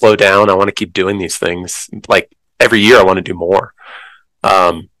don't want to slow down. I want to keep doing these things. Like, every year I want to do more.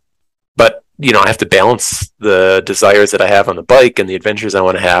 But I have to balance the desires that I have on the bike and the adventures I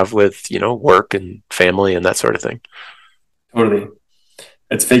want to have with, work and family and that sort of thing. Totally.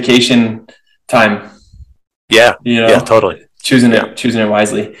 It's vacation time. Yeah. Yeah, totally. Choosing it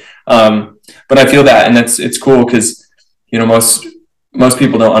wisely. But I feel that, and it's cool because, most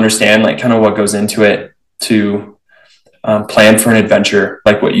people don't understand, like, kind of what goes into it to plan for an adventure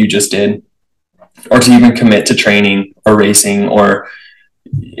like what you just did, or to even commit to training or racing, or,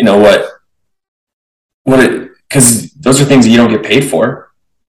 because those are things that you don't get paid for.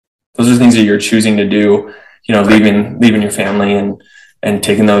 Those are things that you're choosing to do, leaving your family and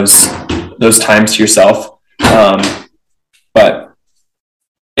taking those times to yourself. But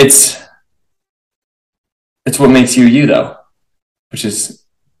it's what makes you though, which is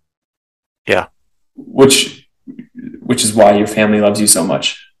why your family loves you so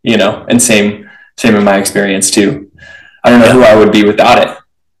much, and same in my experience too. I don't know who I would be without it.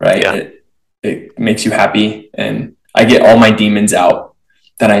 Right. Yeah. It makes you happy, and I get all my demons out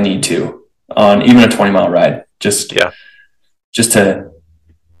that I need to on even a 20-mile ride, just to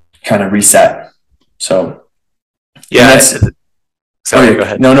kind of reset. So sorry, go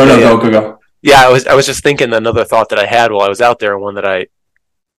ahead. No, go. Yeah, I was just thinking another thought that I had while I was out there, one that I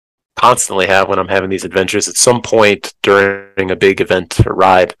constantly have when I'm having these adventures. At some point during a big event or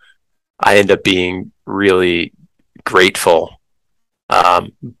ride, I end up being really grateful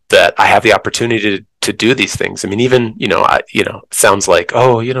that I have the opportunity to do these things. Even, it sounds like,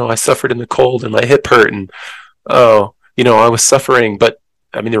 I suffered in the cold and my hip hurt, and, I was suffering. But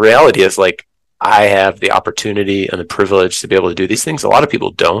the reality is, like, I have the opportunity and the privilege to be able to do these things. A lot of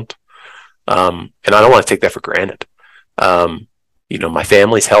people don't. And I don't want to take that for granted. my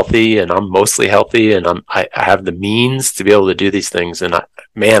family's healthy and I'm mostly healthy, and I have the means to be able to do these things. And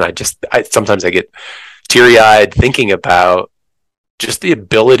sometimes I get teary eyed thinking about just the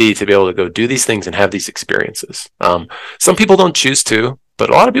ability to be able to go do these things and have these experiences. Some people don't choose to, but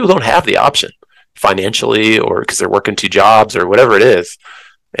a lot of people don't have the option financially, or because they're working 2 jobs or whatever it is.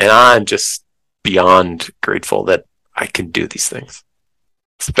 And I'm just beyond grateful that I can do these things.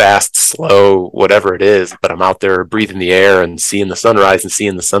 It's fast, slow, whatever it is, but I'm out there breathing the air and seeing the sunrise and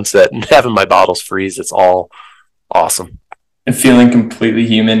seeing the sunset and having my bottles freeze. It's all awesome. And feeling completely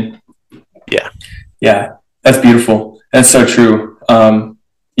human. Yeah. Yeah. That's beautiful. That's so true.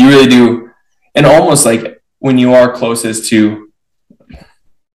 You really do. And almost like when you are closest to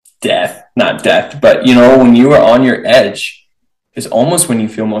not death, but when you are on your edge is almost when you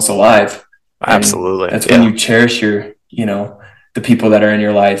feel most alive. Absolutely. And that's when you cherish your, the people that are in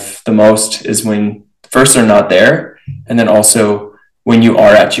your life the most, is when first they're not there. And then also when you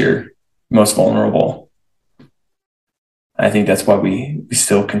are at your most vulnerable. I think that's why we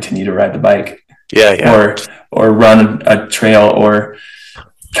still continue to ride the bike. Yeah. Or run a trail, or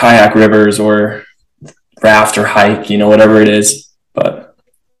kayak rivers, or raft, or hike, whatever it is. But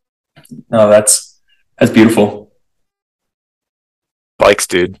no, that's beautiful. Bikes,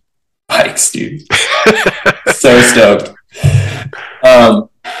 dude. So stoked.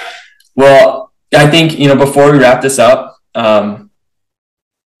 Well, I think, before we wrap this up, I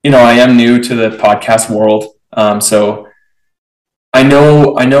am new to the podcast world. So I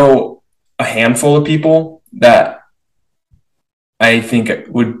know a handful of people that I think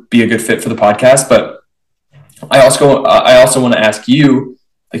would be a good fit for the podcast, but I also want to ask you,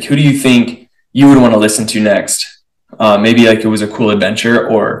 like, who do you think you would want to listen to next? Maybe like it was a cool adventure,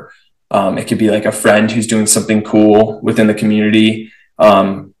 or it could be like a friend who's doing something cool within the community.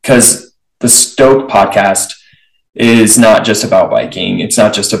 Because the Stoked podcast is not just about biking. It's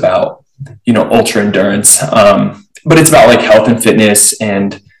not just about, ultra endurance. But it's about like health and fitness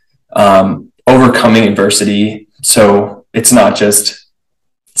and overcoming adversity. So it's not just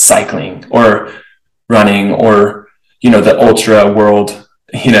cycling or running or, the ultra world.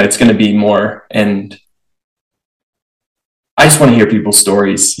 It's going to be more. And I just want to hear people's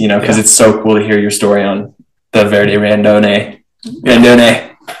stories, because it's so cool to hear your story on the Verde Randonnee.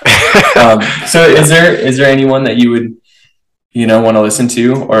 So is there anyone that you would, want to listen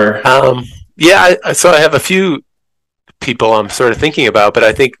to, or? So I have a few people I'm sort of thinking about, but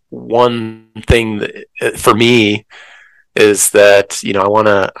I think one thing that, for me, is that I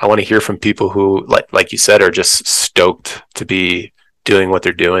want to hear from people who, like you said, are just stoked to be doing what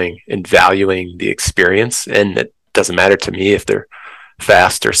they're doing and valuing the experience. And it doesn't matter to me if they're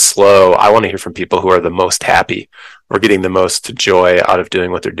fast or slow. I want to hear from people who are the most happy or getting the most joy out of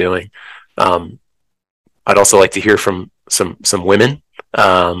doing what they're doing. I'd also like to hear from some women.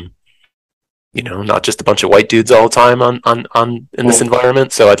 Not just a bunch of white dudes all the time in this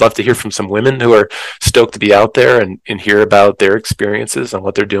environment. So I'd love to hear from some women who are stoked to be out there and hear about their experiences and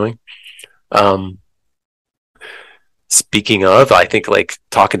what they're doing. Speaking of, I think like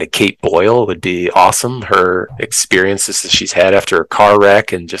talking to Kate Boyle would be awesome. Her experiences that she's had after a car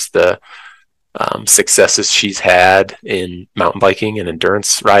wreck, and just the successes she's had in mountain biking and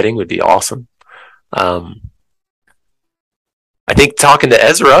endurance riding would be awesome. I think talking to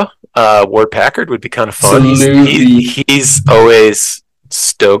Ezra Ward Packard would be kind of fun. He's always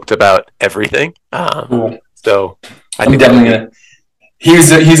stoked about everything. Cool. So I'm definitely gonna.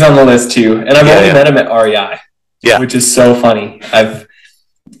 He's on the list too, and I've only met him at REI. Yeah, which is so funny. I've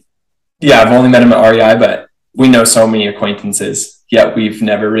only met him at REI, but we know so many acquaintances, yet we've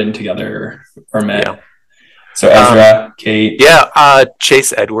never ridden together or met. Yeah. So Ezra, Kate.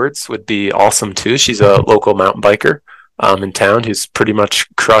 Chase Edwards would be awesome too. She's a local mountain biker in town who's pretty much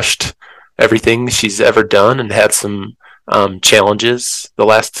crushed everything she's ever done and had some challenges the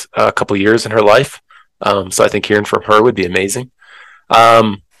last couple years in her life. So I think hearing from her would be amazing.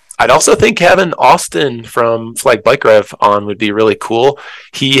 I'd also think having Austin from Flag Bike Rev on would be really cool.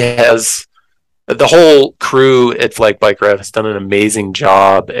 He has, the whole crew at Flag Bike Rev has done an amazing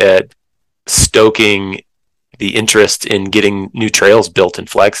job at stoking the interest in getting new trails built in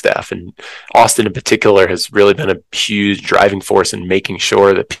Flagstaff. And Austin in particular has really been a huge driving force in making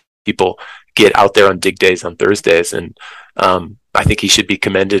sure that people get out there on dig days on Thursdays. And I think he should be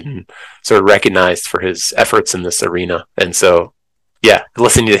commended and sort of recognized for his efforts in this arena. And so, yeah,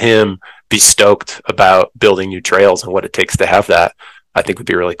 listening to him be stoked about building new trails and what it takes to have that, I think would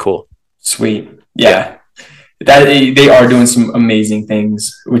be really cool. Sweet. Yeah. That they are doing some amazing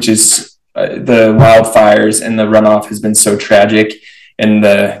things, which is the wildfires and the runoff has been so tragic in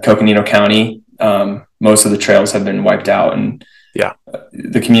the Coconino County. Most of the trails have been wiped out, and Yeah.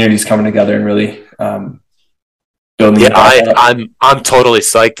 The community's coming together and really building Yeah, it back up. I'm totally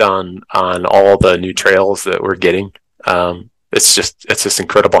psyched on all the new trails that we're getting. It's just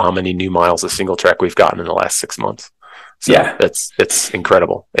incredible how many new miles of single track we've gotten in the last 6 months. So Yeah, it's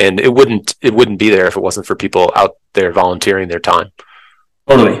incredible, and it wouldn't be there if it wasn't for people out there volunteering their time.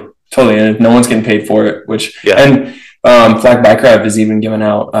 totally, and no one's getting paid for it. Yeah, And Flag Bike Rev is even giving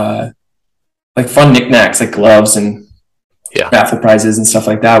out like fun knickknacks like gloves and yeah, raffle prizes and stuff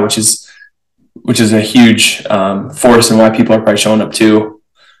like that, which is a huge force and why people are probably showing up too.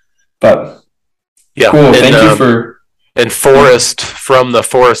 But yeah. cool, And, thank you for and Forrest from the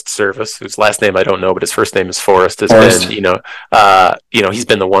Forest Service, whose last name I don't know, but his first name is Forrest, has Forrest. been, he's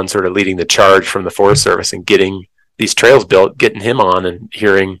been the one sort of leading the charge from the Forest Service and getting these trails built, getting him on and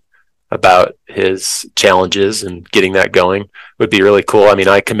hearing about his challenges and getting that going would be really cool. I mean,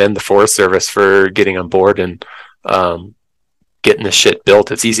 I commend the Forest Service for getting on board and getting this shit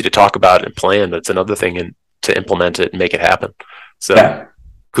built. It's easy to talk about and plan, but it's another thing to implement it and make it happen. So Yeah,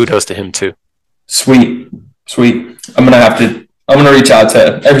 kudos to him too. sweet. I'm gonna reach out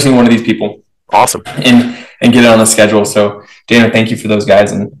to every single one of these people Awesome. and get it on the schedule. So Dana, thank you for those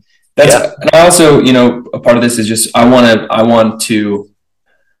guys. And Yeah. and I also, a part of this is just I want to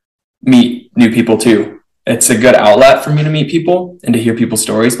meet new people too. It's a good outlet for me to meet people and to hear people's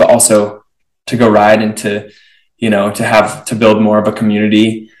stories, but also to go ride and to build more of a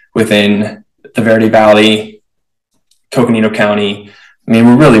community within the Verde Valley, Coconino County. I mean,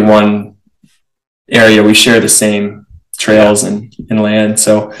 we're really one area. We share the same trails and land.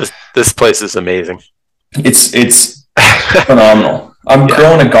 So This place is amazing. it's phenomenal. I'm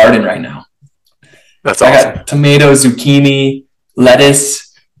growing a garden right now. That's I awesome. got tomatoes, zucchini, lettuce,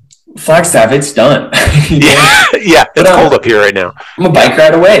 Flagstaff. It's done. Yeah, it's cold up here right now. I'm a bike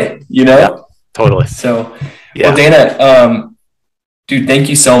ride away, Yeah, totally. So, Yeah. well, Dana, dude, thank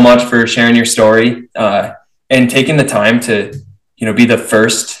you so much for sharing your story and taking the time to, be the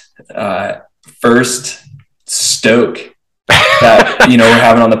first stoke that we're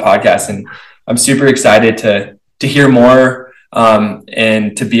having on the podcast, and I'm super excited to hear more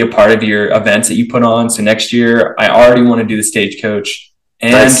and to be a part of your events that you put on. So next year, I already want to do the Stagecoach,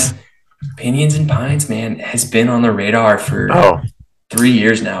 and Nice. Pinions and Pines, man, has been on the radar for 3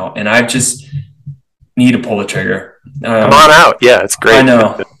 years now, and I just need to pull the trigger. Come on out. Yeah, it's great. I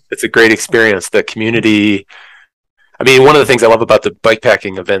know. It's a great experience. The community. I mean, one of the things I love about the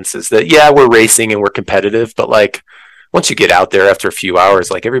bikepacking events is that, yeah, we're racing and we're competitive, but like once you get out there after a few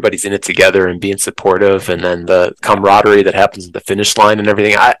hours, like everybody's in it together and being supportive, and then the camaraderie that happens at the finish line and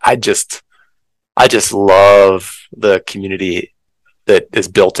everything. I just love the community that is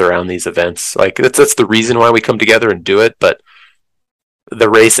built around these events. Like that's the reason why we come together and do it, but the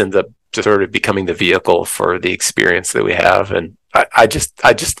race ends up sort of becoming the vehicle for the experience that we have. And I just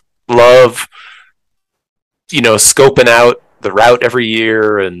love, scoping out the route every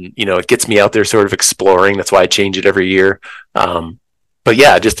year, and, it gets me out there sort of exploring. That's why I change it every year. But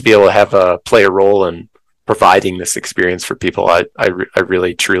yeah, just to be able to have play a role in providing this experience for people, I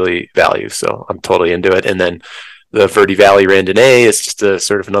really, truly value. So I'm totally into it. And then the Verde Valley Randonnee is just a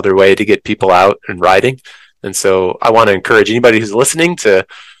sort of another way to get people out and riding. And so I want to encourage anybody who's listening to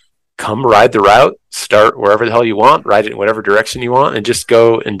come ride the route, start wherever the hell you want, ride it in whatever direction you want, and just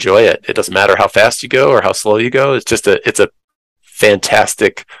go enjoy it. It doesn't matter how fast you go or how slow you go. It's a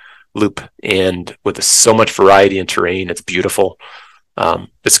fantastic loop, and with so much variety in terrain, it's beautiful.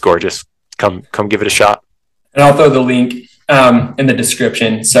 It's gorgeous. Come give it a shot. And I'll throw the link in the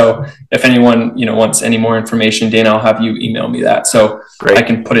description. So if anyone, wants any more information, Dana, I'll have you email me that. So Great. I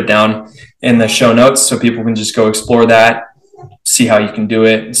can put it down in the show notes so people can just go explore that, see how you can do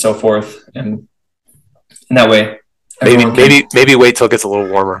it and so forth. And that way, maybe wait till it gets a little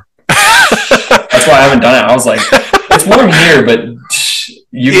warmer. That's why I haven't done it. I was like, it's warm here, but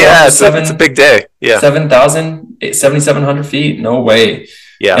it's a big day. Yeah. 7,700 feet. No way.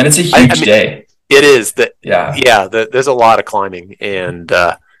 Yeah. And it's a huge day. It is that. Yeah. There's a lot of climbing. And,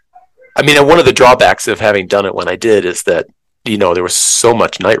 one of the drawbacks of having done it when I did is that, there was so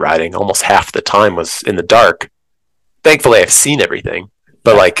much night riding. Almost half the time was in the dark. Thankfully, I've seen everything.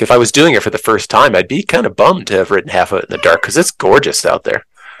 But like, if I was doing it for the first time, I'd be kind of bummed to have ridden half of it in the dark, because it's gorgeous out there.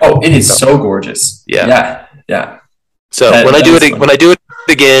 Oh, it is so gorgeous. Yeah. So When I do it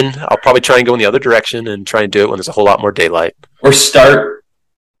again, I'll probably try and go in the other direction and try and do it when there's a whole lot more daylight. Or start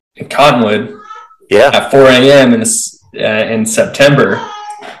in Cottonwood at 4 a.m. in September,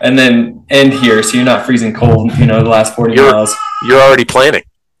 and then end here, so you're not freezing cold, the last 40 miles. You're already planning.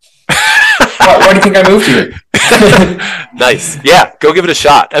 Why do you think I moved here? Nice. Yeah, go give it a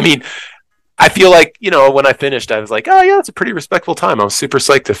shot. I I feel like, when I finished, I was like, oh yeah, that's a pretty respectful time. I was super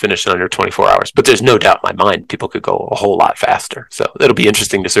psyched to finish in under 24 hours, but there's no doubt in my mind people could go a whole lot faster. So it'll be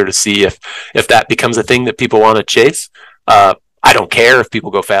interesting to sort of see if that becomes a thing that people want to chase. I don't care if people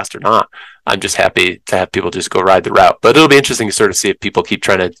go fast or not. I'm just happy to have people just go ride the route. But it'll be interesting to sort of see if people keep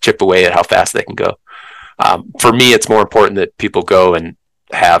trying to chip away at how fast they can go. For me, it's more important that people go and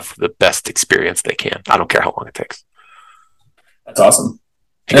have the best experience they can. I don't care how long it takes. That's awesome.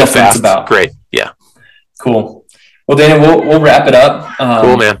 If you go fast, about. Great. Yeah. Cool. Well, Dana, we'll wrap it up.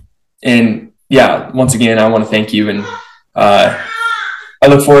 Cool, man. And yeah, once again, I want to thank you. And I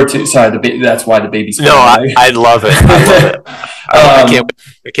look forward to. Sorry, that's why the baby's. No, I love it. I love it.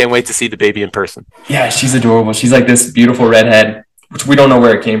 I can't wait to see the baby in person. Yeah, she's adorable. She's like this beautiful redhead, which we don't know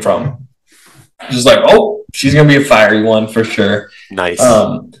where it came from. Just like, oh, she's gonna be a fiery one for sure. Nice.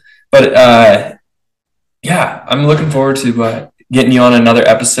 But yeah, I'm looking forward to getting you on another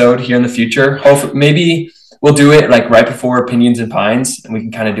episode here in the future. Hopefully, maybe we'll do it like right before Opinions and Pines, and we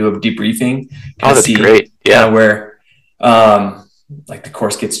can kind of do a debriefing. Oh, that'd be great. Yeah, where like the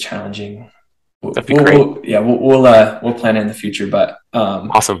course gets challenging. That'd be great. We'll plan it in the future. But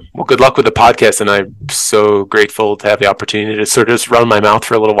awesome. Well, good luck with the podcast, and I'm so grateful to have the opportunity to sort of just run my mouth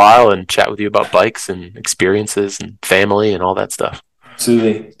for a little while and chat with you about bikes and experiences and family and all that stuff.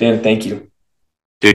 Absolutely, Dan. Thank you.